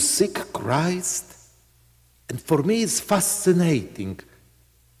went to seek Christ, and for me it's fascinating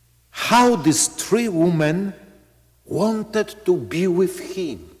how these three women wanted to be with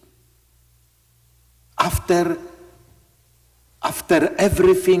him after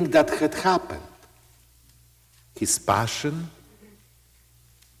everything that had happened. His passion,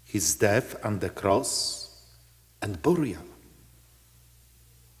 his death on the cross, and burial.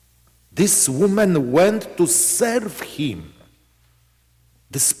 This woman went to serve him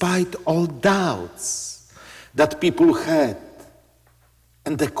despite all doubts that people had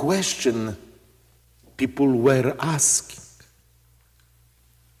and the question people were asking.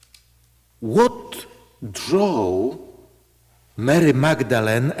 What drew Mary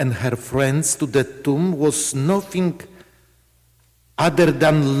Magdalene and her friends to the tomb was nothing other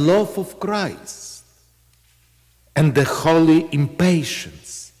than love of Christ and the holy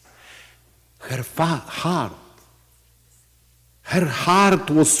impatience. Her heart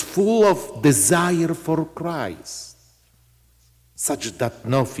was full of desire for Christ, such that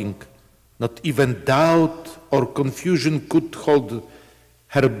nothing, not even doubt or confusion, could hold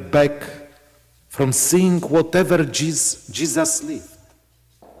her back from seeing whatever Jesus lived.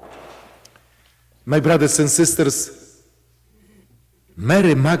 My brothers and sisters,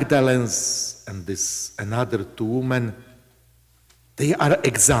 Mary Magdalene and this another two women, they are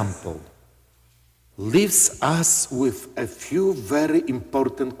example, leaves us with a few very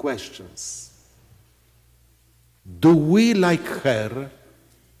important questions. Do we, like her,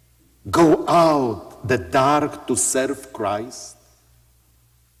 go out the dark to serve Christ?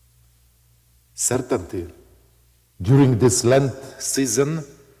 Certainly, during this Lent season,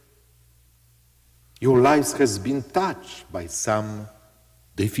 your lives has been touched by some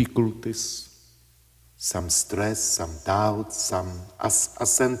difficulties, some stress, some doubts, some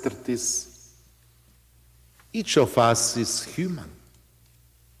uncertainties. Each of us is human.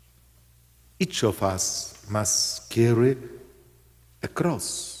 Each of us must carry a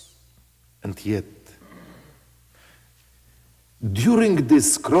cross. And yet, during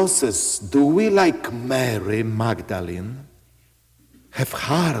these crosses, do we, like Mary Magdalene, have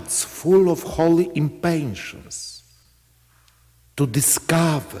hearts full of holy impatience to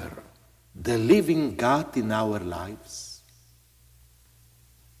discover the living God in our lives?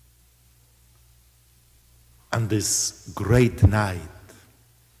 On this great night,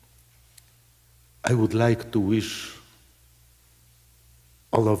 I would like to wish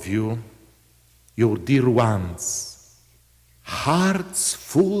all of you, your dear ones, hearts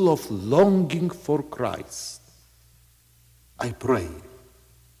full of longing for Christ. I pray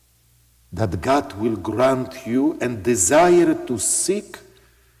that God will grant you a desire to seek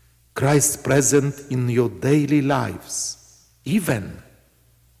Christ present in your daily lives, even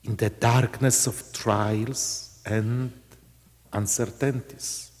in the darkness of trials and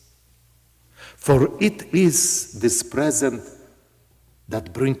uncertainties. For it is this present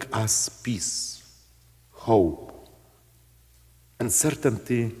that brings us peace, hope, and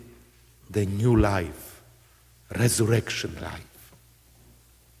certainty, the new life, resurrection life.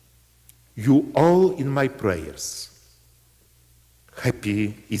 You all in my prayers.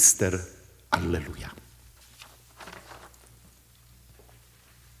 Happy Easter. Alleluia.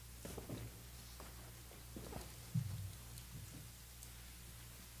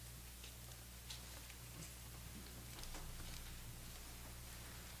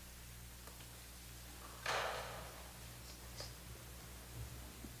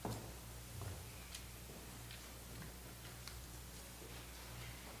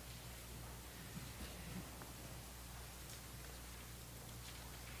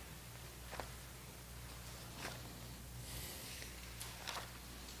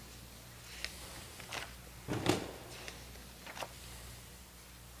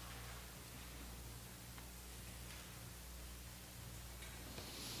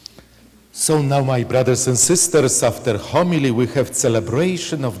 So now, my brothers and sisters, after homily, we have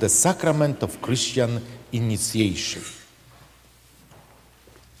celebration of the sacrament of Christian initiation.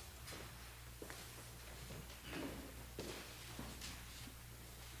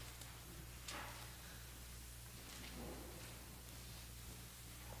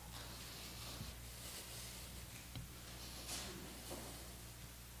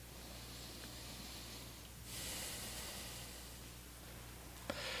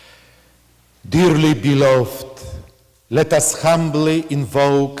 Dearly beloved, let us humbly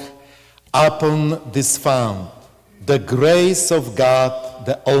invoke upon this fount the grace of God,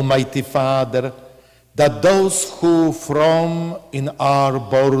 the Almighty Father, that those who from in are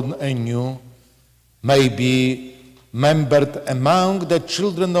born anew may be numbered among the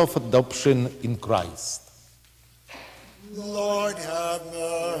children of adoption in Christ. Lord, have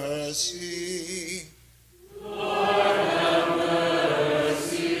mercy. Lord, have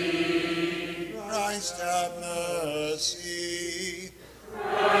mercy. Christ, have mercy.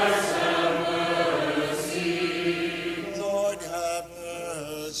 Christ, have mercy. Lord, have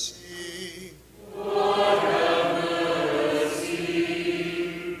mercy. Lord, have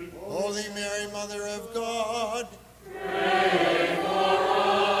mercy. Holy Mary, Mother of God, Pray for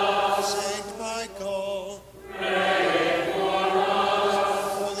us. Saint Michael, Pray for us.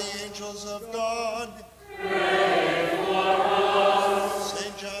 holy angels of God, Pray for us.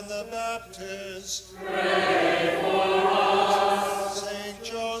 Saint John the Baptist, Pray for us. Saint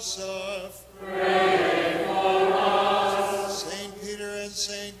Joseph, Pray for us. Saint Peter and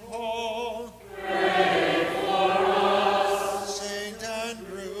Saint Paul, Pray for us. Saint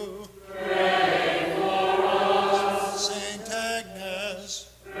Andrew, Pray for us. Saint Agnes,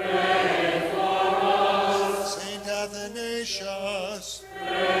 Pray for us. Saint Athanasius,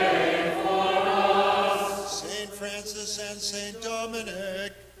 Pray for us. Saint Francis and Saint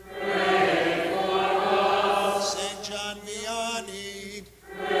Dominic, Pray for us. Saint John Vianney,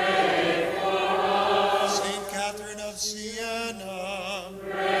 Pray for us. Saint Catherine of Siena,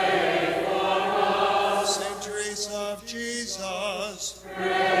 Pray for us. us.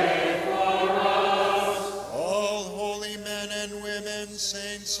 Pray for us. All holy men and women,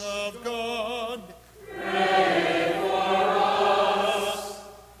 saints of God, pray for us.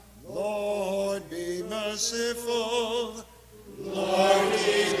 Lord, be merciful. Lord,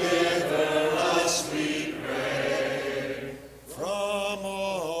 deliver us, we pray, from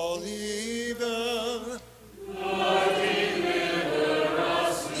all evil. Lord, deliver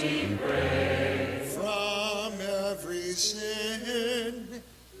us, we pray, from every sin.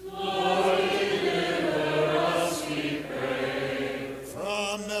 Lord, deliver us, we pray,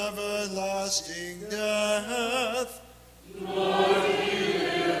 from everlasting death. Lord,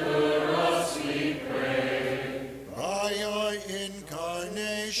 deliver us, we pray, by your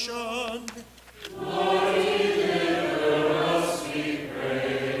incarnation. Lord, deliver us, we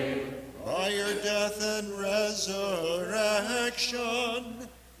pray, by your death and resurrection.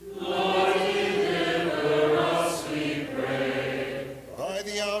 Lord, deliver us, we pray, by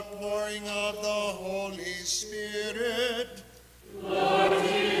the outpouring of the Holy Spirit. Lord,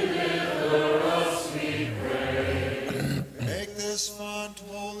 deliver us, we pray. Make this font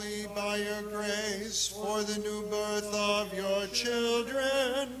holy by your grace for the new birth of your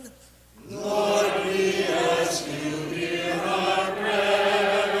children. Lord, we ask you, hear our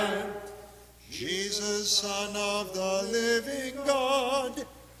prayer. Jesus, Son of the living God,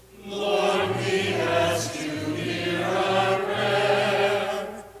 Lord, we ask you, hear our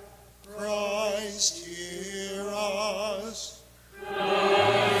prayer. Christ, hear us.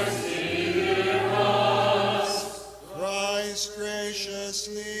 Christ, hear us. Christ,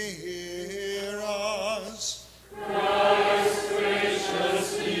 graciously hear us. Christ,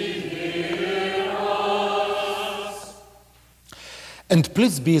 graciously hear us. And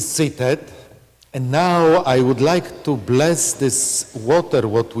please be seated. And now I would like to bless this water,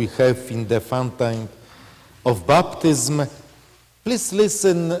 what we have in the fountain of baptism. Please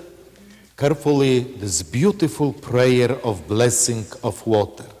listen carefully this beautiful prayer of blessing of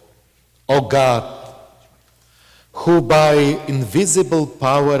water. O God, who by invisible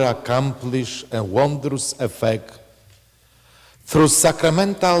power accomplish a wondrous effect through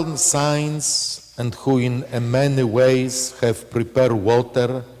sacramental signs, and who in many ways have prepared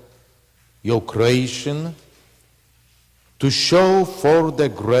water, your creation, to show forth the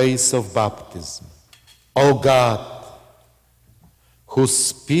grace of baptism. O God, whose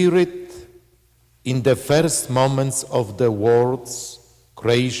Spirit in the first moments of the world's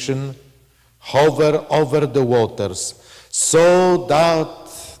creation hover over the waters, so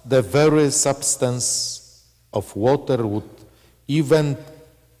that the very substance of water would even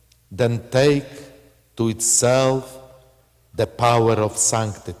then take to itself the power of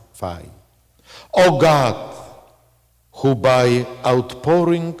sanctify. O God, who by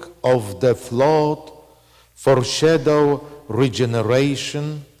outpouring of the flood foreshadow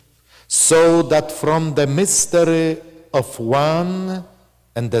regeneration, so that from the mystery of one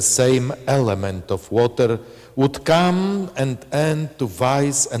and the same element of water would come and end to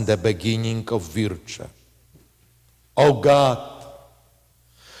vice and the beginning of virtue. O God,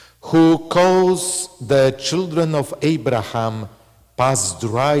 who caused the children of Abraham pass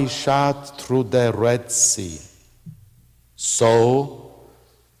dry shod through the Red Sea, so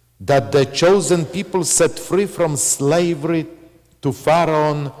that the chosen people set free from slavery to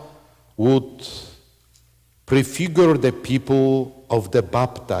Pharaoh would prefigure the people of the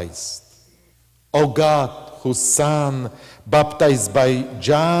baptized. O God, whose Son, baptized by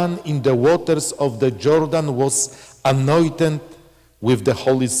John in the waters of the Jordan, was anointed with the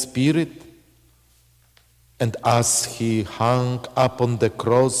Holy Spirit, and as he hung upon the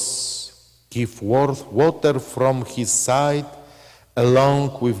cross, give forth water from his side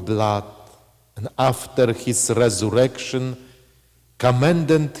along with blood, and after his resurrection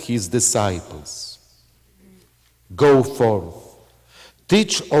commanded his disciples, go forth,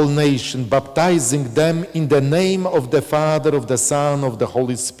 teach all nations, baptizing them in the name of the Father, of the Son, of the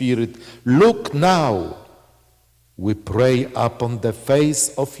Holy Spirit. Look now, we pray, upon the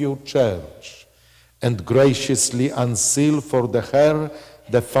face of your church, and graciously unseal for her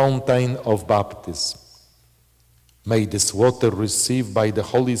the fountain of baptism. May this water receive by the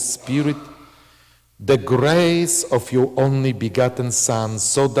Holy Spirit the grace of your only begotten Son,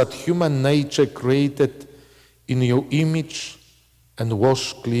 so that human nature created in your image and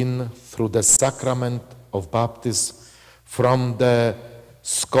washed clean through the sacrament of baptism from the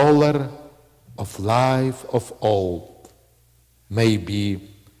scholar of life of old, may be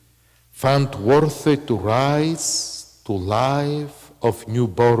found worthy to rise to life of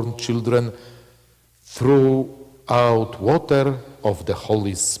newborn children throughout water of the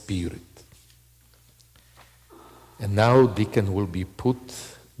Holy Spirit. And now Deacon will be put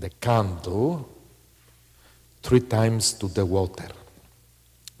the candle 3 times to the water.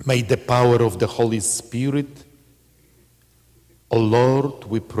 May the power of the Holy Spirit, O Lord,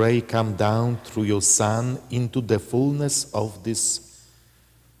 we pray, come down through your Son into the fullness of this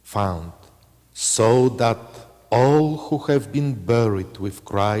fount, so that all who have been buried with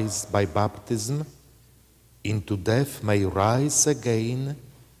Christ by baptism into death may rise again,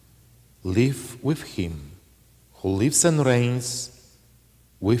 live with him, who lives and reigns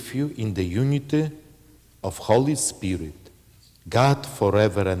with you in the unity of Holy Spirit, God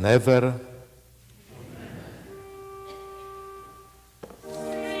forever and ever.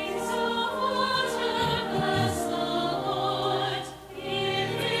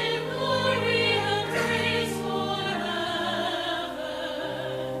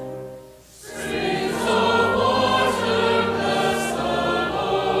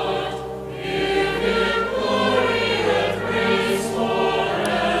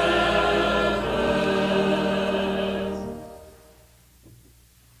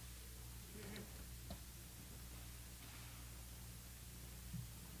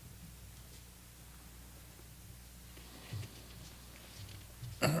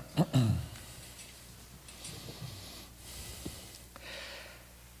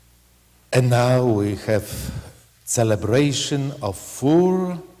 And now we have celebration of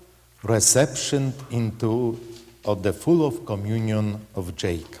full reception into of the full of communion of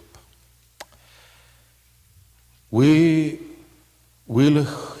Jacob. He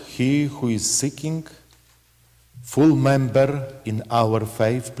who is seeking full member in our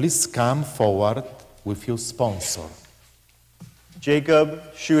faith, please come forward with your sponsor.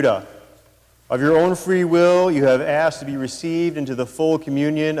 Jacob Shuda, of your own free will, you have asked to be received into the full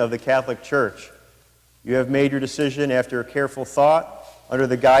communion of the Catholic Church. You have made your decision after careful thought under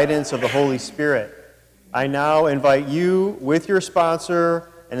the guidance of the Holy Spirit. I now invite you, with your sponsor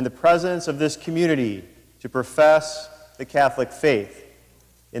and in the presence of this community, to profess the Catholic faith.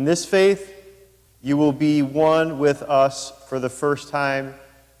 In this faith, you will be one with us for the first time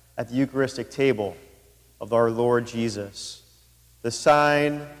at the Eucharistic table of our Lord Jesus, the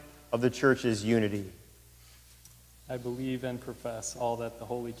sign of the Church's unity. I believe and profess all that the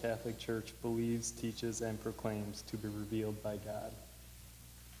Holy Catholic Church believes, teaches, and proclaims to be revealed by God.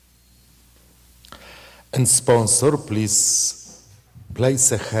 And sponsor, please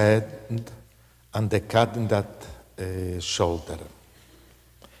place a hand on the candidate shoulder.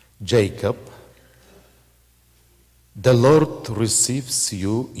 Jacob, the Lord receives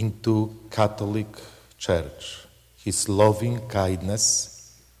you into Catholic Church. His loving kindness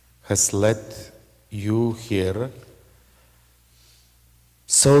has led you here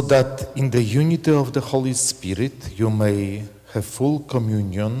so that in the unity of the Holy Spirit you may have full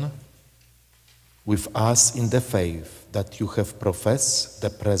communion with us in the faith that you have professed the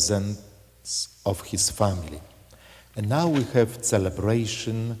presence of his family. And now we have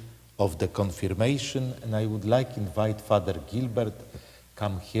celebration of the confirmation, and I would like to invite Father Gilbert,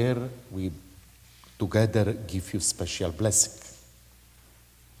 come here, we together give you special blessing.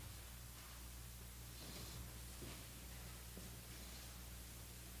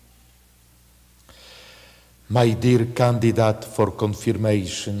 My dear candidate for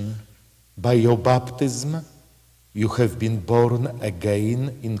confirmation, by your baptism, you have been born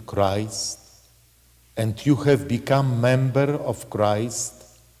again in Christ, and you have become member of Christ,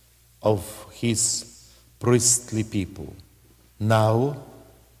 of his priestly people. Now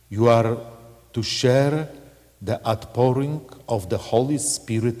you are to share the outpouring of the Holy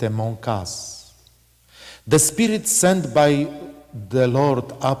Spirit among us. The Spirit sent by the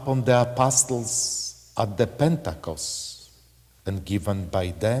Lord upon the apostles at the Pentecost and given by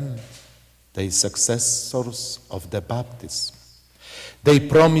them, the successors of the baptism. They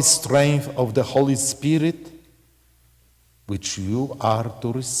promise strength of the Holy Spirit, which you are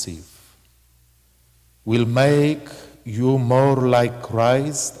to receive, will make you more like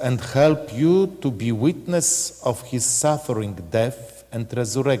Christ and help you to be witness of his suffering, death, and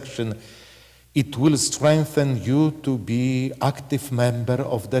resurrection. It will strengthen you to be active member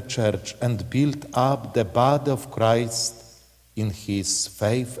of the Church and build up the body of Christ in his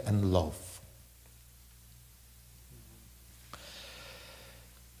faith and love.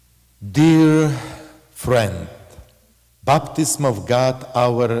 Dear friend, baptism of God,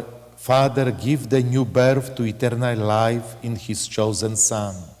 our Father, give the new birth to eternal life in his chosen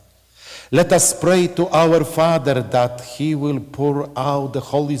Son. Let us pray to our Father that he will pour out the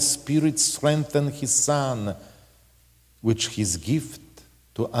Holy Spirit, strengthen his Son, which his gift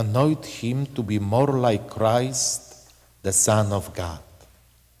to anoint him to be more like Christ, the Son of God.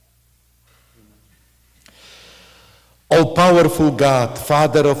 All-powerful God,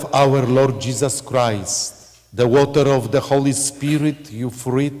 Father of our Lord Jesus Christ, the water of the Holy Spirit, you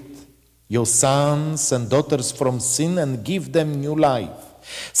freed your sons and daughters from sin and give them new life.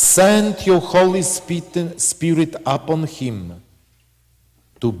 Send your Holy Spirit upon him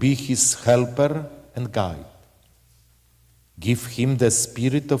to be his helper and guide. Give him the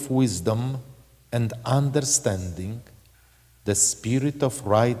spirit of wisdom and understanding, the spirit of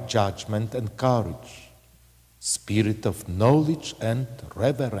right judgment and courage, spirit of knowledge and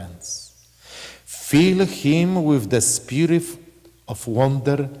reverence. Fill him with the spirit of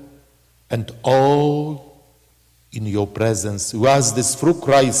wonder and awe in your presence. We ask this through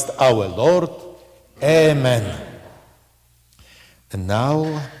Christ our Lord. Amen. And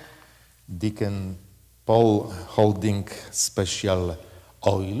now, Deacon Paul holding special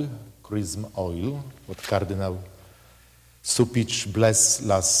oil, chrism oil, what Cardinal Supich blessed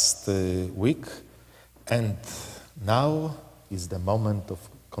last week. And now is the moment of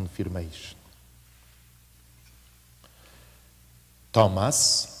confirmation.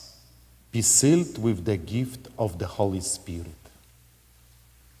 Thomas, be sealed with the gift of the Holy Spirit.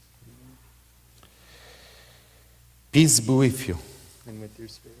 Peace be with you. And with your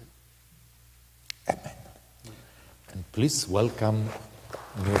spirit. Amen. And please welcome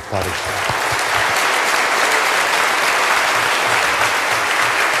new parishioners.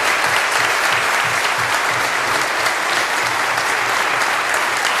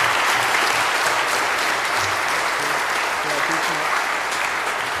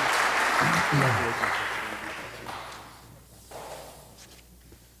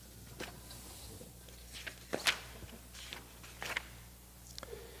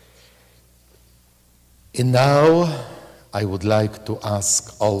 And now, I would like to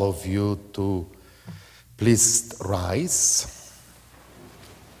ask all of you to please rise.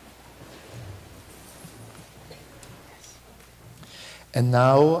 And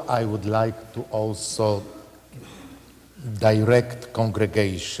now, I would like to also direct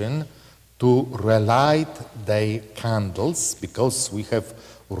congregation to relight their candles, because we have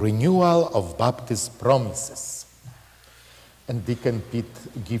renewal of Baptist promises. And Deacon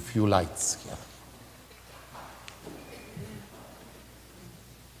Pete give you lights here.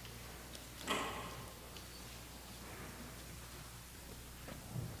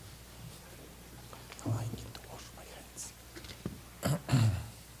 I need to wash my hands.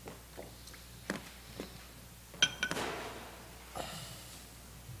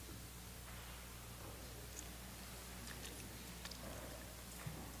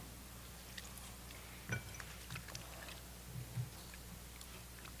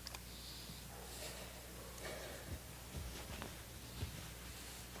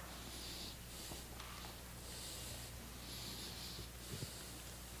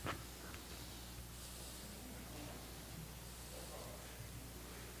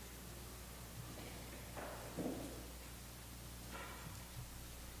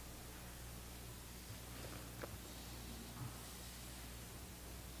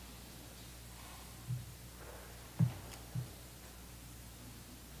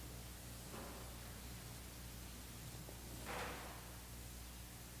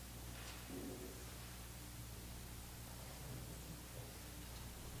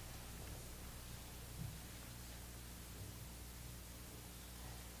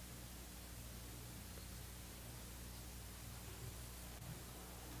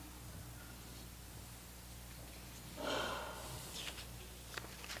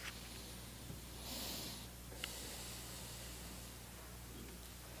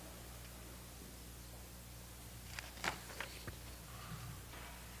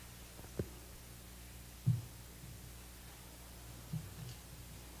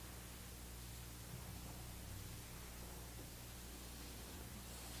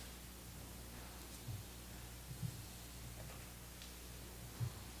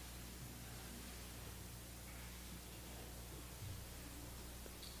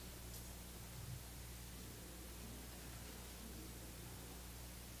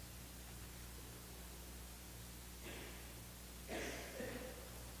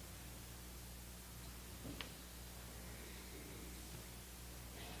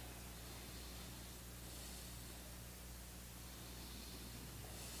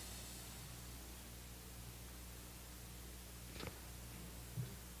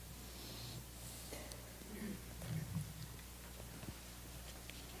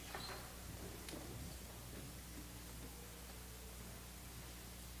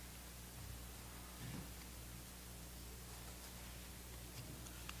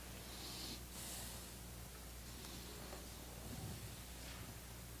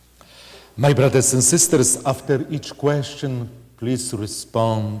 My brothers and sisters, after each question, please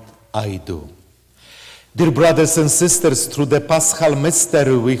respond, I do. Dear brothers and sisters, through the Paschal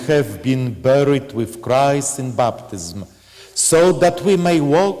mystery we have been buried with Christ in baptism, so that we may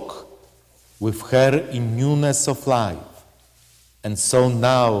walk with her in newness of life. And so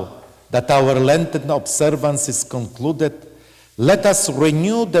now that our Lenten observance is concluded, let us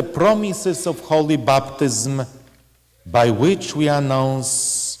renew the promises of holy baptism, by which we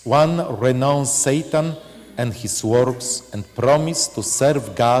renounce Satan and his works and promise to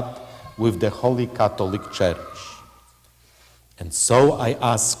serve God with the Holy Catholic Church. And so I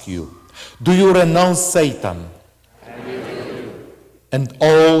ask you, do you renounce Satan and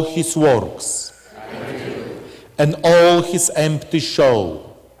all his works and all his empty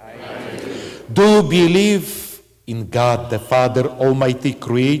show? Do you believe in God, the Father, Almighty,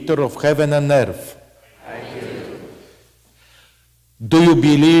 Creator of heaven and earth? Do you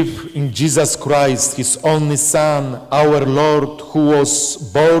believe in Jesus Christ, his only Son, our Lord, who was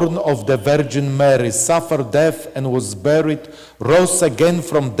born of the Virgin Mary, suffered death and was buried, rose again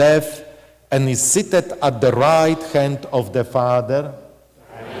from death, and is seated at the right hand of the Father?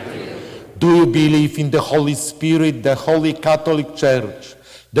 Do you believe in the Holy Spirit, the Holy Catholic Church,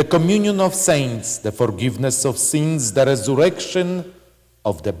 the communion of saints, the forgiveness of sins, the resurrection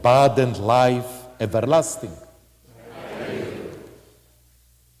of the body and life everlasting?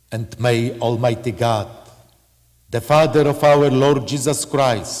 And may Almighty God, the Father of our Lord Jesus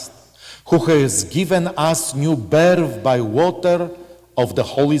Christ, who has given us new birth by water of the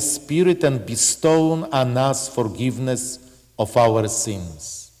Holy Spirit and bestowed on us forgiveness of our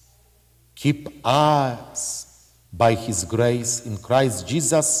sins, keep us by his grace in Christ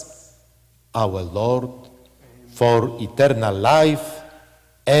Jesus, our Lord, for eternal life.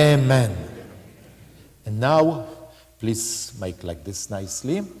 Amen. And now, please make like this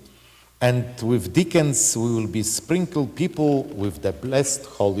nicely. And with deacons, we will be sprinkle people with the blessed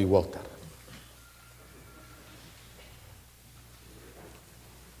holy water.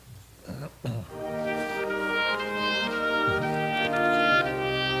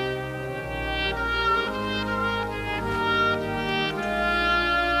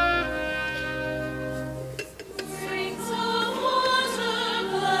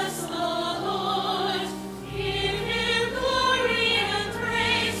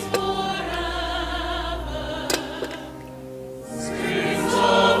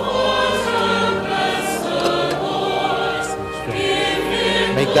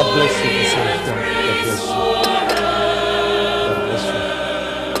 God bless you. God bless you.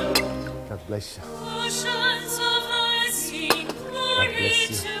 God bless you.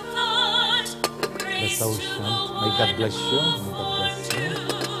 Bless ocean. May God bless you.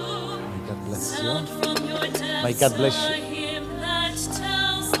 May God bless you. May God bless you. May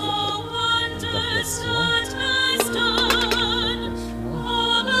God bless you.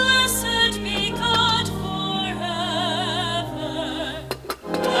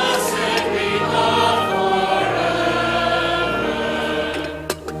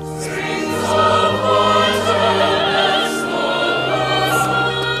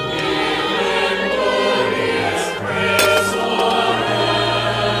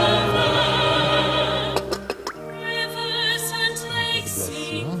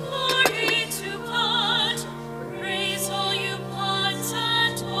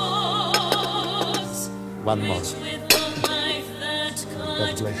 One more. God bless you. May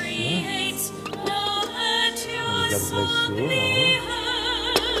God bless you.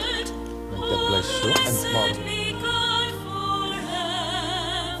 May God bless you and more. May God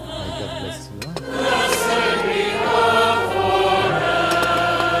bless you.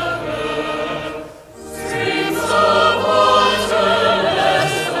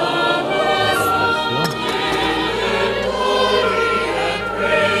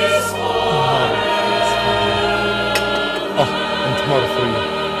 More for you.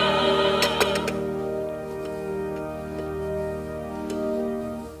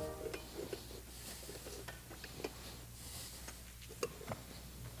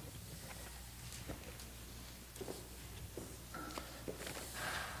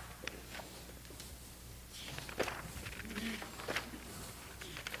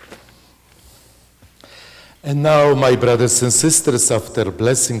 And now, my brothers and sisters, after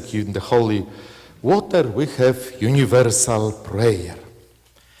blessing you in the holy water, we have universal prayer.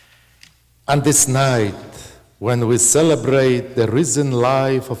 And this night, when we celebrate the risen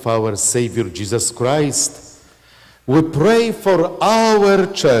life of our Savior Jesus Christ, we pray for our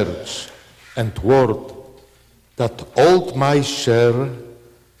church and world that all might share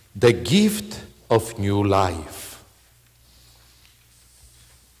the gift of new life.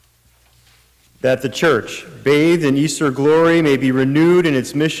 That the church, bathed in Easter glory, may be renewed in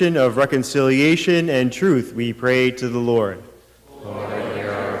its mission of reconciliation and truth, we pray to the Lord. Lord, hear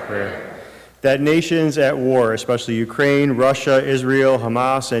our prayer. That nations at war, especially Ukraine, Russia, Israel,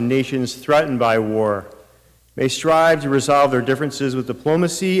 Hamas, and nations threatened by war, may strive to resolve their differences with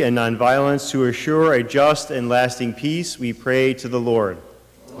diplomacy and nonviolence to assure a just and lasting peace, we pray to the Lord.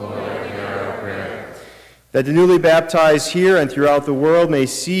 Lord, hear our prayer. That the newly baptized here and throughout the world may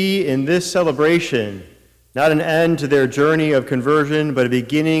see in this celebration not an end to their journey of conversion, but a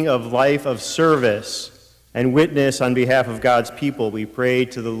beginning of life of service and witness on behalf of God's people, we pray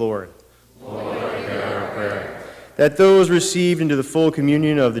to the Lord. Lord, hear our prayer. That those received into the full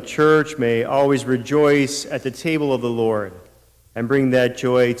communion of the church may always rejoice at the table of the Lord and bring that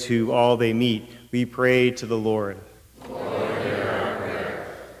joy to all they meet, we pray to the Lord.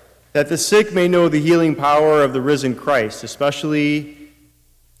 That the sick may know the healing power of the risen Christ, especially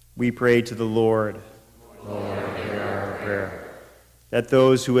we pray to the Lord. Lord, hear our prayer. That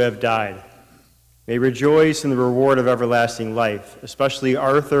those who have died may rejoice in the reward of everlasting life, especially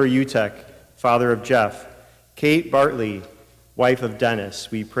Arthur Utek, father of Jeff, Kate Bartley, wife of Dennis,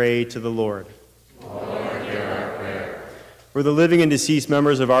 we pray to the Lord. Lord, hear our prayer. For the living and deceased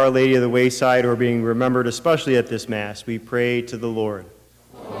members of Our Lady of the Wayside who are being remembered, especially at this Mass, we pray to the Lord.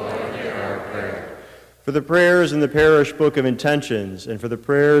 For the prayers in the parish book of intentions, and for the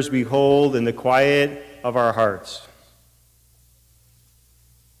prayers we hold in the quiet of our hearts.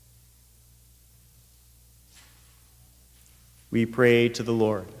 We pray to the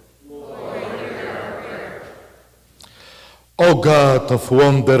Lord. O God of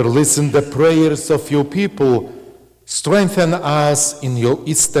wonder, listen the prayers of your people. Strengthen us in your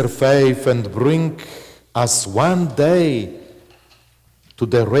Easter faith and bring us one day to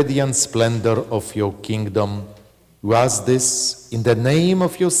the radiant splendor of your kingdom. We ask this in the name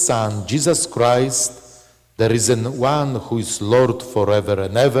of your Son, Jesus Christ, the risen one who is Lord forever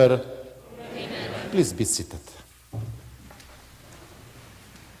and ever. Amen. Please be seated.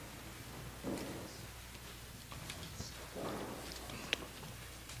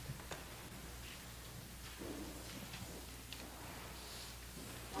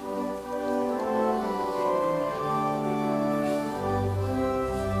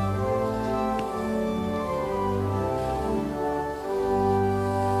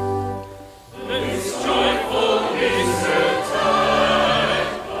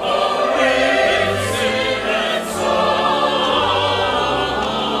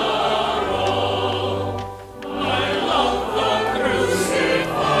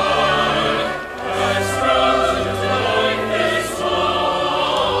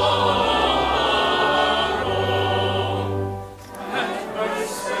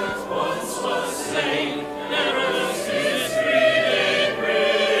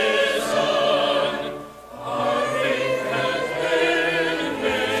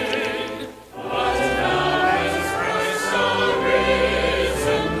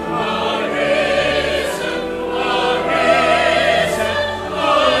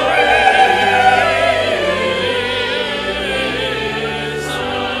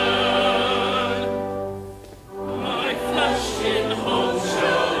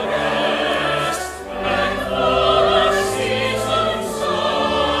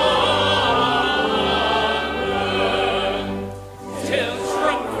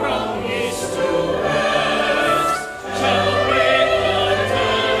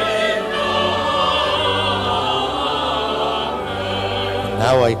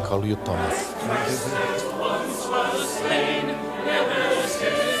 Now I call you Thomas.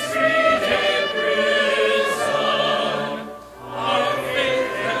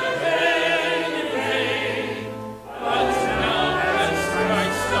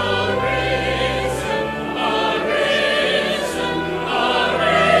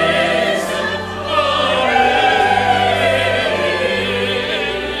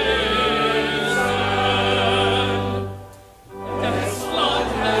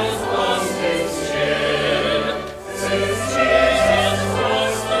 Lost his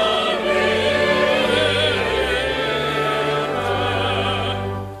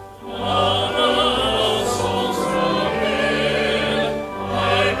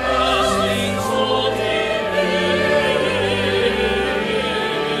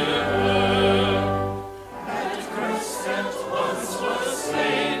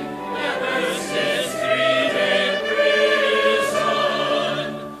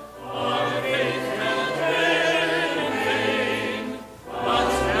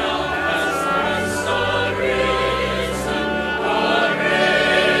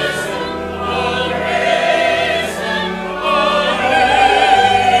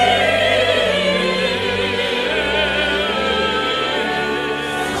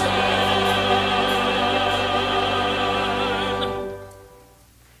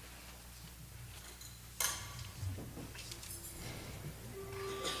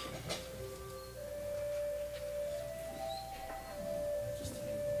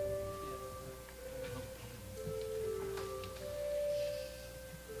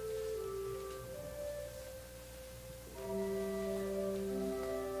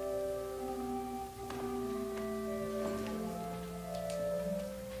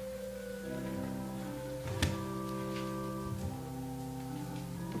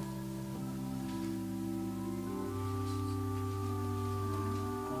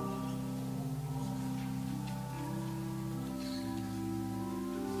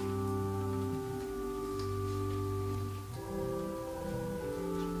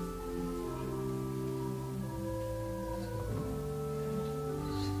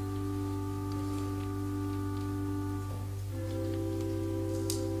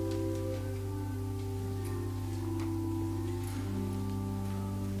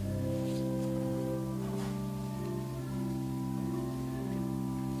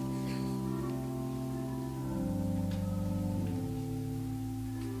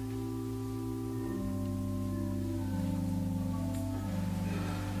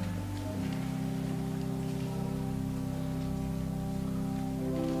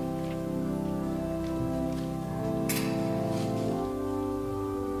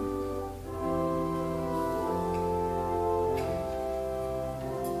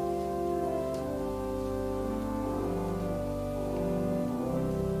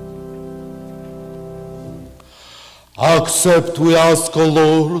Accept, we ask, O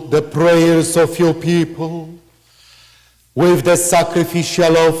Lord, the prayers of your people with the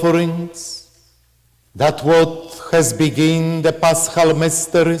sacrificial offerings, that what has begun the Paschal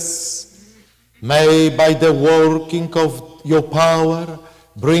mysteries may, by the working of your power,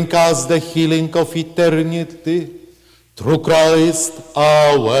 bring us the healing of eternity, through Christ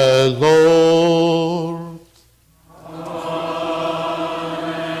our Lord. Amen.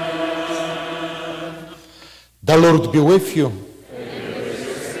 The Lord be with you.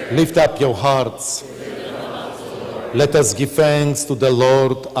 Lift up your hearts. Let us give thanks to the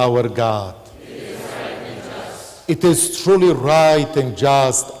Lord our God. It is truly right and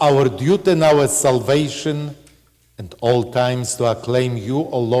just, our duty and our salvation, and all times to acclaim you,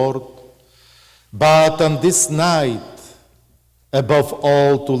 O Lord. But on this night, above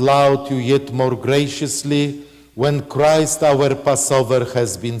all, to laud you yet more graciously when Christ our Passover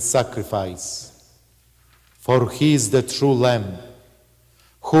has been sacrificed. For he is the true Lamb,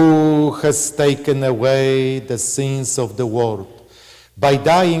 who has taken away the sins of the world. By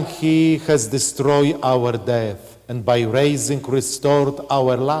dying he has destroyed our death, and by rising restored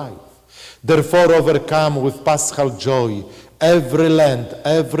our life. Therefore, overcome with paschal joy, every land,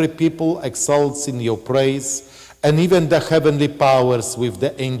 every people exalts in your praise, and even the heavenly powers with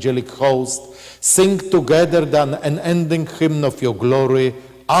the angelic host sing together an unending hymn of your glory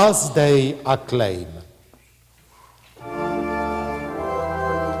as they acclaim.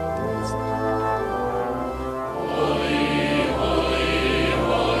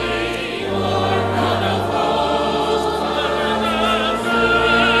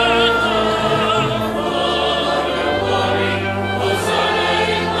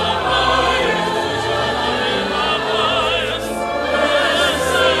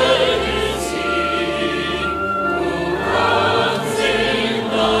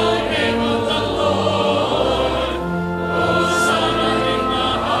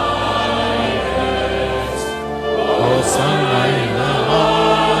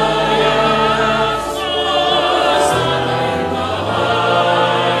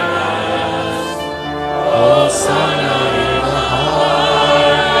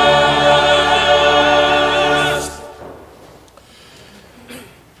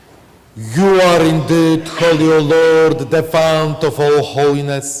 Holy, O Lord, the fount of all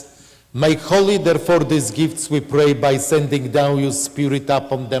holiness, make holy, therefore, these gifts, we pray, by sending down your Spirit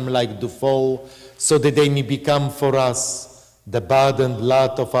upon them like dewfall, so that they may become for us the body and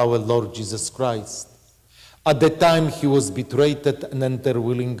blood of our Lord Jesus Christ. At the time he was betrayed and entered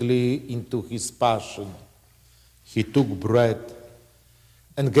willingly into his passion, he took bread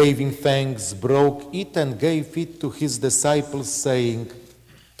and giving thanks, broke it and gave it to his disciples, saying,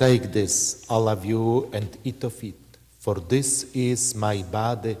 "Take this, all of you, and eat of it, for this is my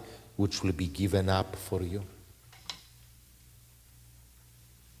body, which will be given up for you."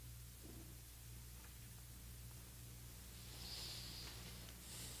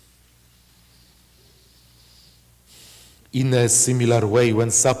 In a similar way, when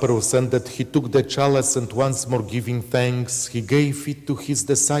supper was ended, he took the chalice, and once more giving thanks, he gave it to his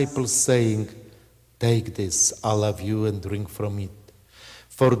disciples, saying, "Take this, all of you, and drink from it.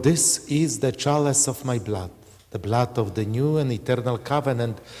 For this is the chalice of my blood, the blood of the new and eternal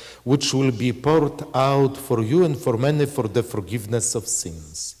covenant, which will be poured out for you and for many for the forgiveness of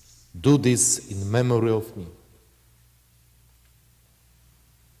sins. Do this in memory of me."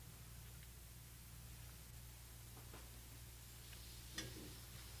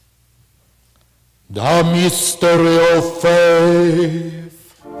 The mystery of faith.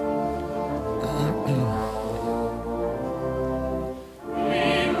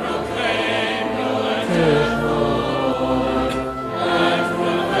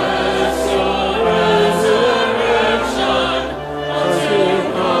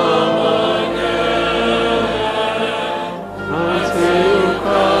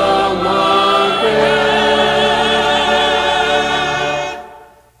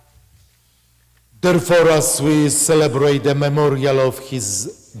 Therefore, as we celebrate the memorial of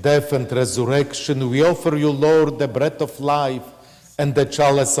his death and resurrection, we offer you, Lord, the bread of life and the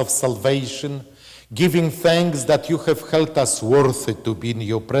chalice of salvation, giving thanks that you have held us worthy to be in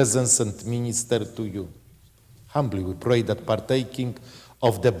your presence and minister to you. Humbly we pray that, partaking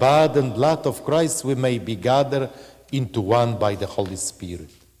of the body and blood of Christ, we may be gathered into one by the Holy Spirit.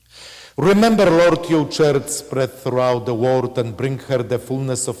 Remember, Lord, your church spread throughout the world, and bring her the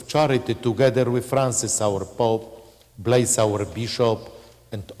fullness of charity, together with Francis, our Pope, Blaise, our Bishop,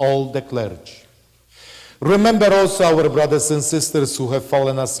 and all the clergy. Remember also our brothers and sisters who have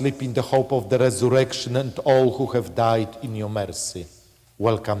fallen asleep in the hope of the resurrection, and all who have died in your mercy.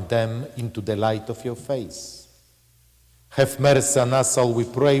 Welcome them into the light of your face. Have mercy on us all, we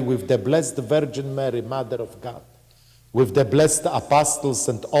pray, with the Blessed Virgin Mary, Mother of God, with the blessed apostles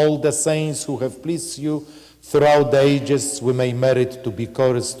and all the saints who have pleased you throughout the ages, we may merit to be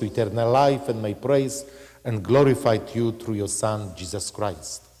heirs to eternal life and may praise and glorify you through your Son, Jesus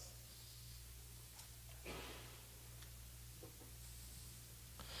Christ.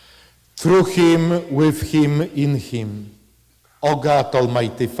 Through him, with him, in him, O God,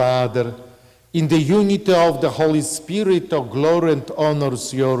 Almighty Father, in the unity of the Holy Spirit, all glory and honor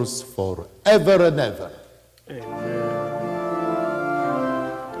is yours forever and ever. Amen.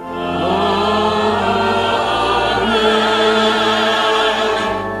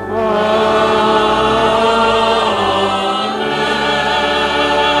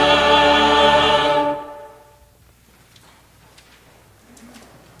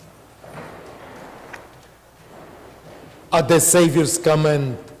 At the Savior's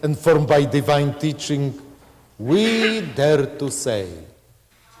command, informed by divine teaching, we dare to say,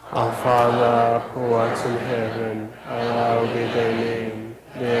 Our Father, who art in heaven, hallowed be thy name.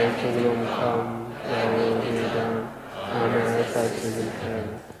 Thy kingdom come, thy will be done, on earth as it is in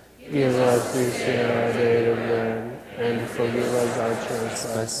heaven. Give us this day our daily bread, and forgive us our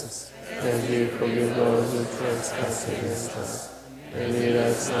trespasses, as we forgive those who trespass against us. And lead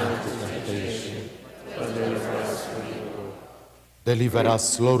us not into temptation, but deliver us from evil. Deliver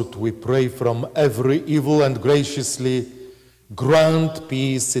us, Lord, we pray, from every evil, and graciously grant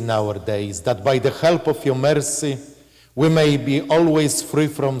peace in our days, that by the help of your mercy we may be always free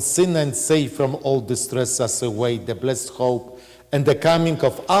from sin and safe from all distress as await the blessed hope and the coming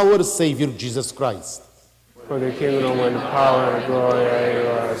of our Savior Jesus Christ. For the kingdom and power and glory are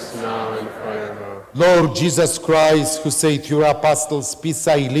yours now and forever. Lord Jesus Christ, who said to your apostles, peace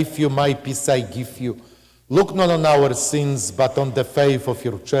I leave you, my peace I give you, look not on our sins, but on the faith of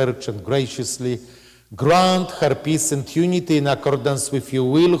your church, and graciously grant her peace and unity in accordance with your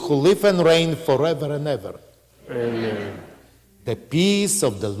will, who live and reign forever and ever. Amen. The peace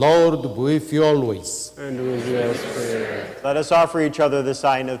of the Lord be with you always. And with your spirit. Let us offer each other the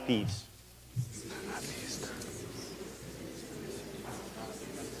sign of peace.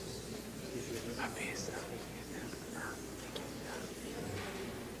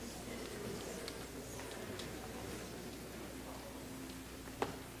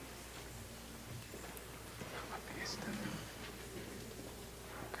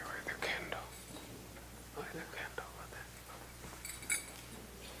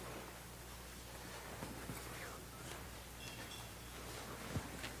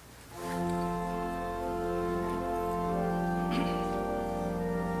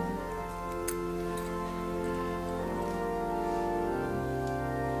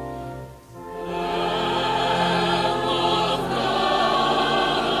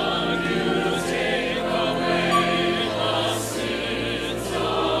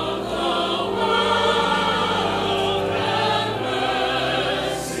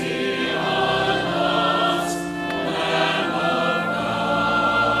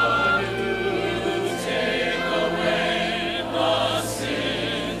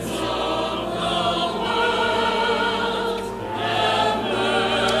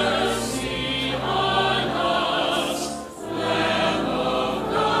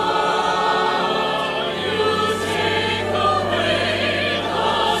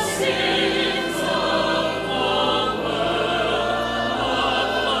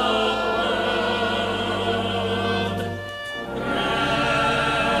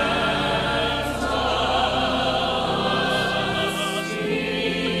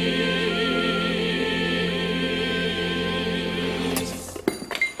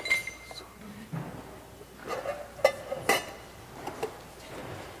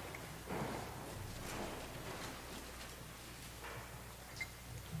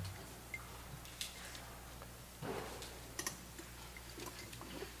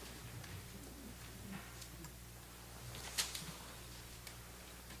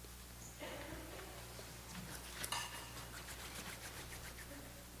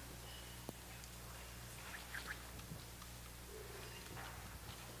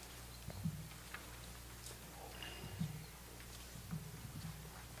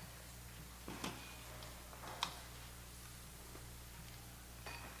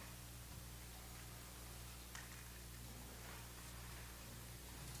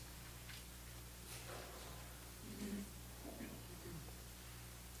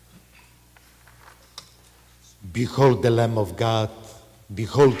 Behold the Lamb of God,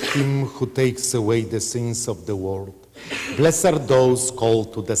 behold him who takes away the sins of the world. Blessed are those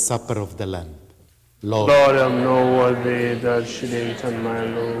called to the supper of the Lamb. Lord, I am not worthy that should enter my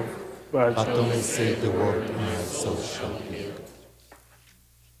loaf, but but only say the word, and my soul shall live.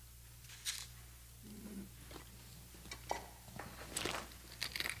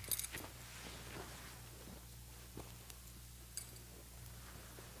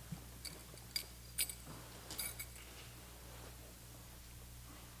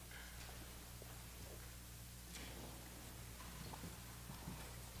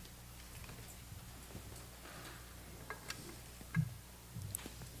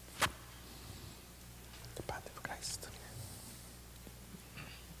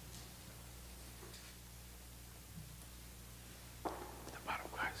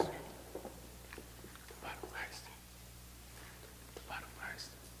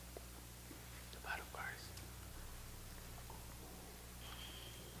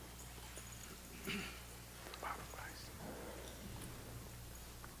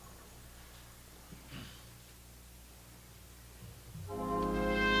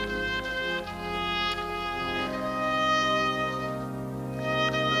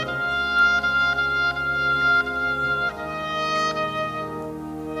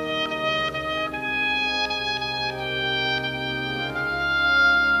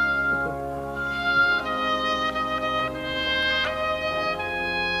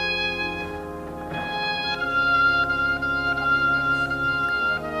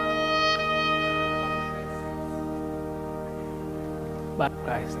 Blood of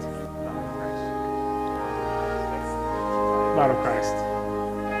Christ. Blood of Christ.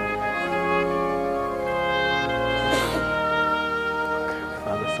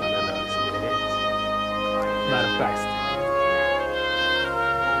 Father, Son, and Holy Spirit. Blood of Christ.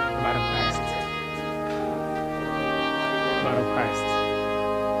 Blood of Christ.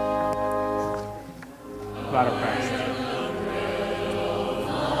 Blood of Christ.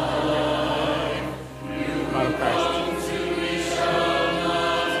 Blood of Christ.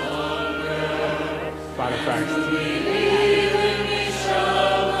 Blood of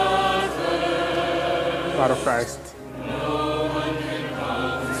Christ. Blood of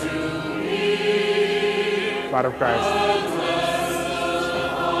Christ. Blood of Christ.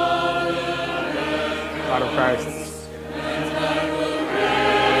 Blood of Christ. Blood of Christ.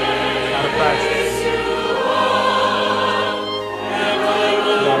 Blood of Christ.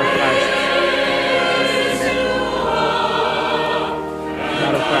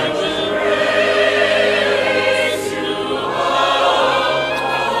 Blood of Christ.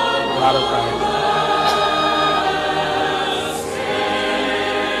 Blood of Christ.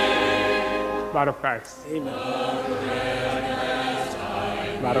 Blood of Christ. Amen.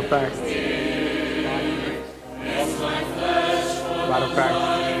 Blood of Christ. Blood of Christ.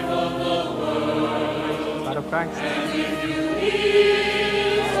 Blood of Christ.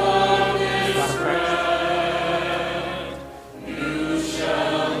 Blood of Christ. You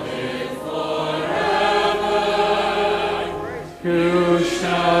shall live forever. You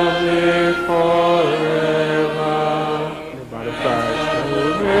shall live forever. The blood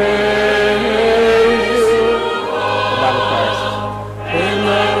of Christ.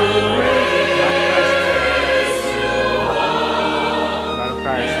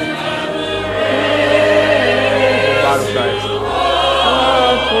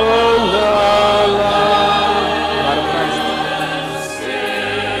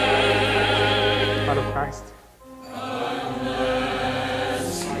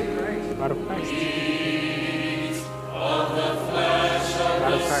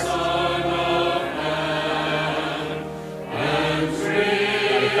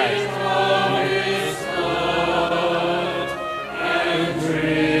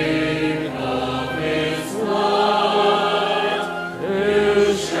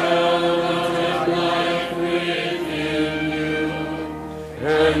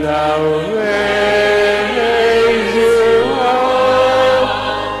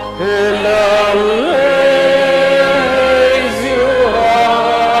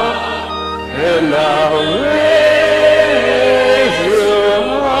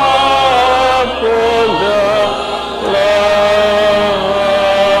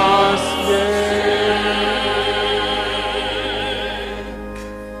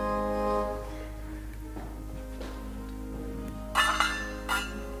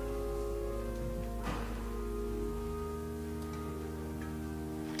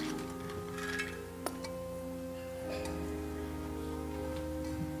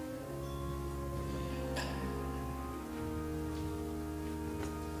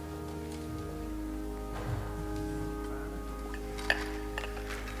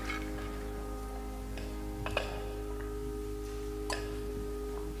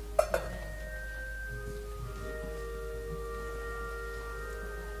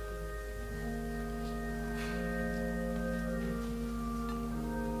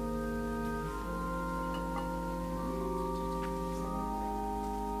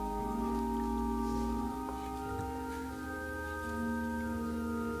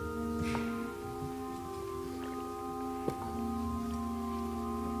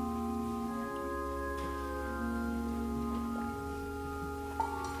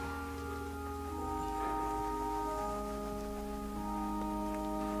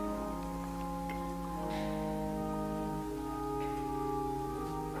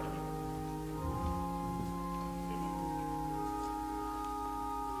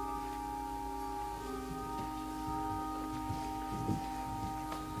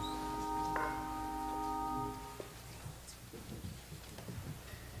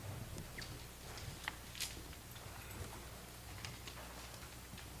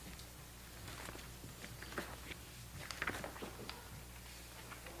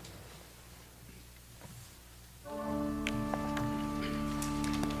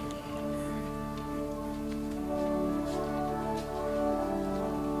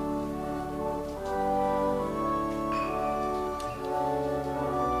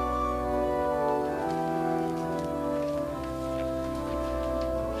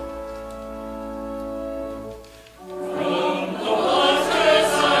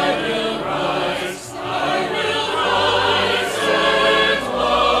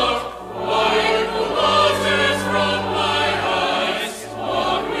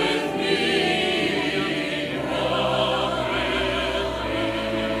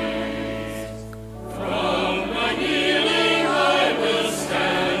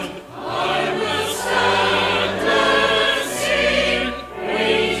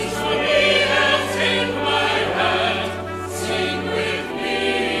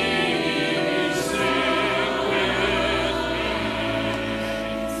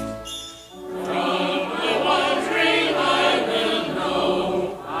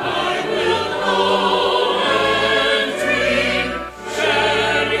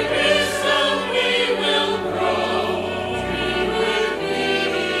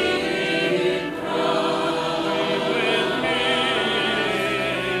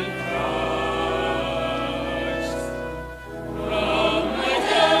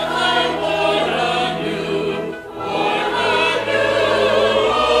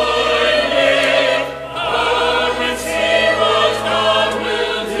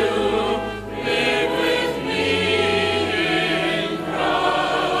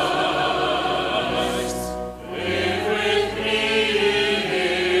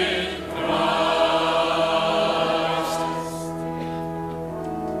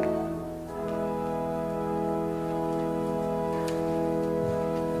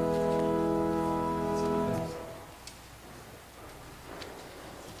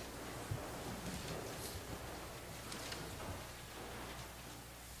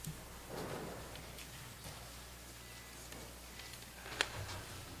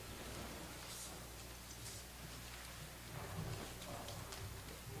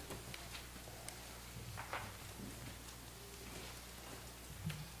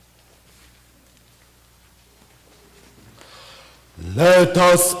 Let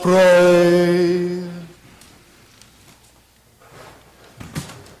us pray.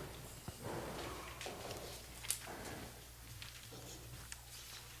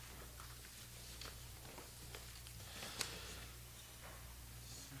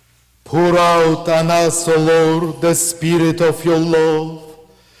 Pour out on us, O Lord, the spirit of your love,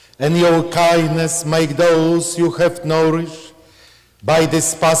 and your kindness make those you have nourished by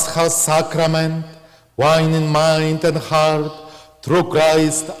this Paschal sacrament, wine in mind and heart, through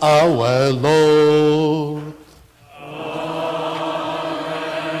Christ our Lord. Amen.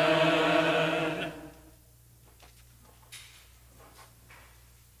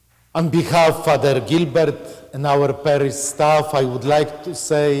 On behalf of Father Gilbert and our parish staff, I would like to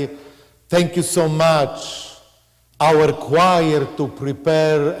say thank you so much, our choir, to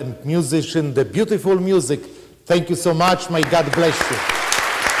prepare, and musician, the beautiful music. Thank you so much. May God bless you.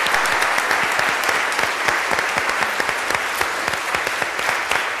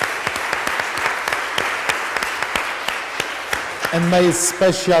 And my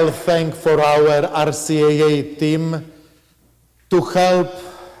special thank for our RCAA team to help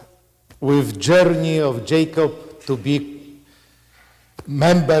with journey of Jacob to be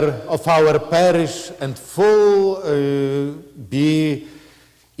member of our parish and full be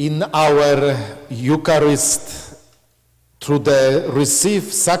in our Eucharist through the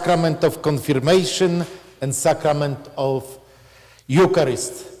receive sacrament of confirmation and sacrament of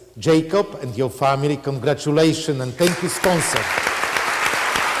Eucharist. Jacob and your family, congratulations and thank you, sponsor.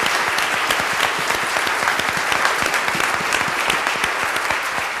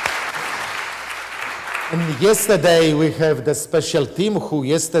 And yesterday we have the special team who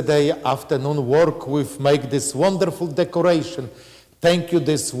yesterday afternoon work with make this wonderful decoration. Thank you,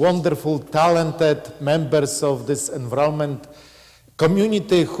 this wonderful talented members of this environment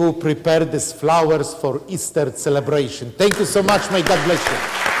community who prepared these flowers for Easter celebration. Thank you so much, may God bless you.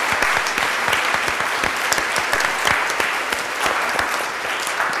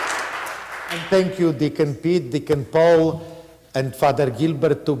 And thank you, Deacon Pete, Deacon Paul, and Father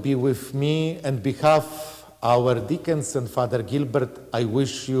Gilbert to be with me. On behalf of our deacons and Father Gilbert, I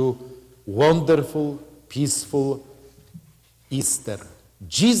wish you wonderful, peaceful Easter.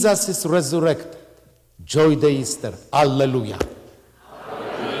 Jesus is resurrected. Joy the Easter. Alleluia.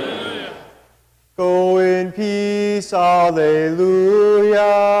 Alleluia. Go in peace. Alleluia.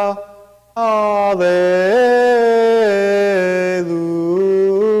 Alleluia.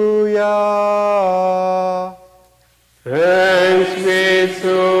 Thanks be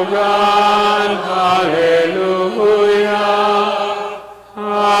to God. Alleluia.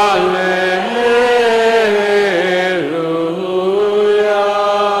 Alleluia.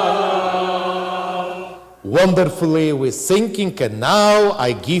 Wonderfully we're singing, and now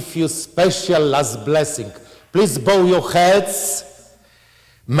I give you special last blessing. Please bow your heads.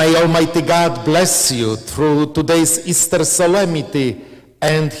 May Almighty God bless you through today's Easter solemnity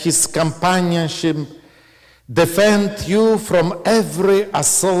and His companionship, defend you from every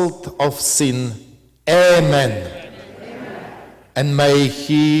assault of sin. Amen. Amen. And may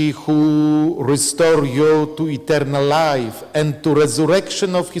He who restore you to eternal life and to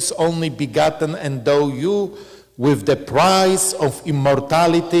resurrection of His only begotten endow you with the prize of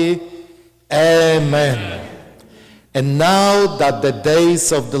immortality. Amen. And now that the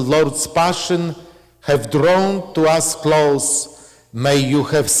days of the Lord's Passion have drawn to us close, may you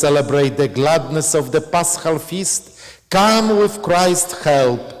have celebrated the gladness of the Paschal feast. Come with Christ's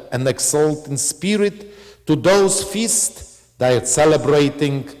help and exalt in spirit to those feasts that are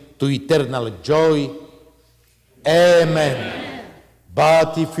celebrating to eternal joy. Amen.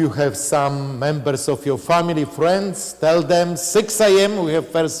 But if you have some members of your family, friends, tell them 6 a.m. we have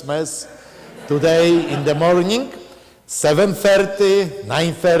first Mass today in the morning. 7:30,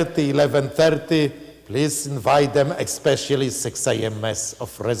 9:30, 11:30, please invite them, especially 6 a.m. Mass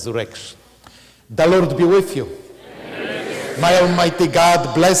of Resurrection. The Lord be with you. Amen. May Almighty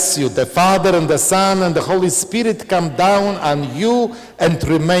God bless you, the Father and the Son and the Holy Spirit come down on you and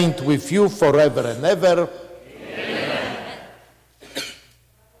remain with you forever and ever. Amen.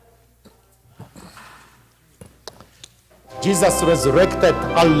 Jesus resurrected,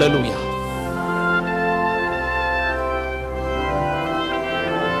 Alleluia.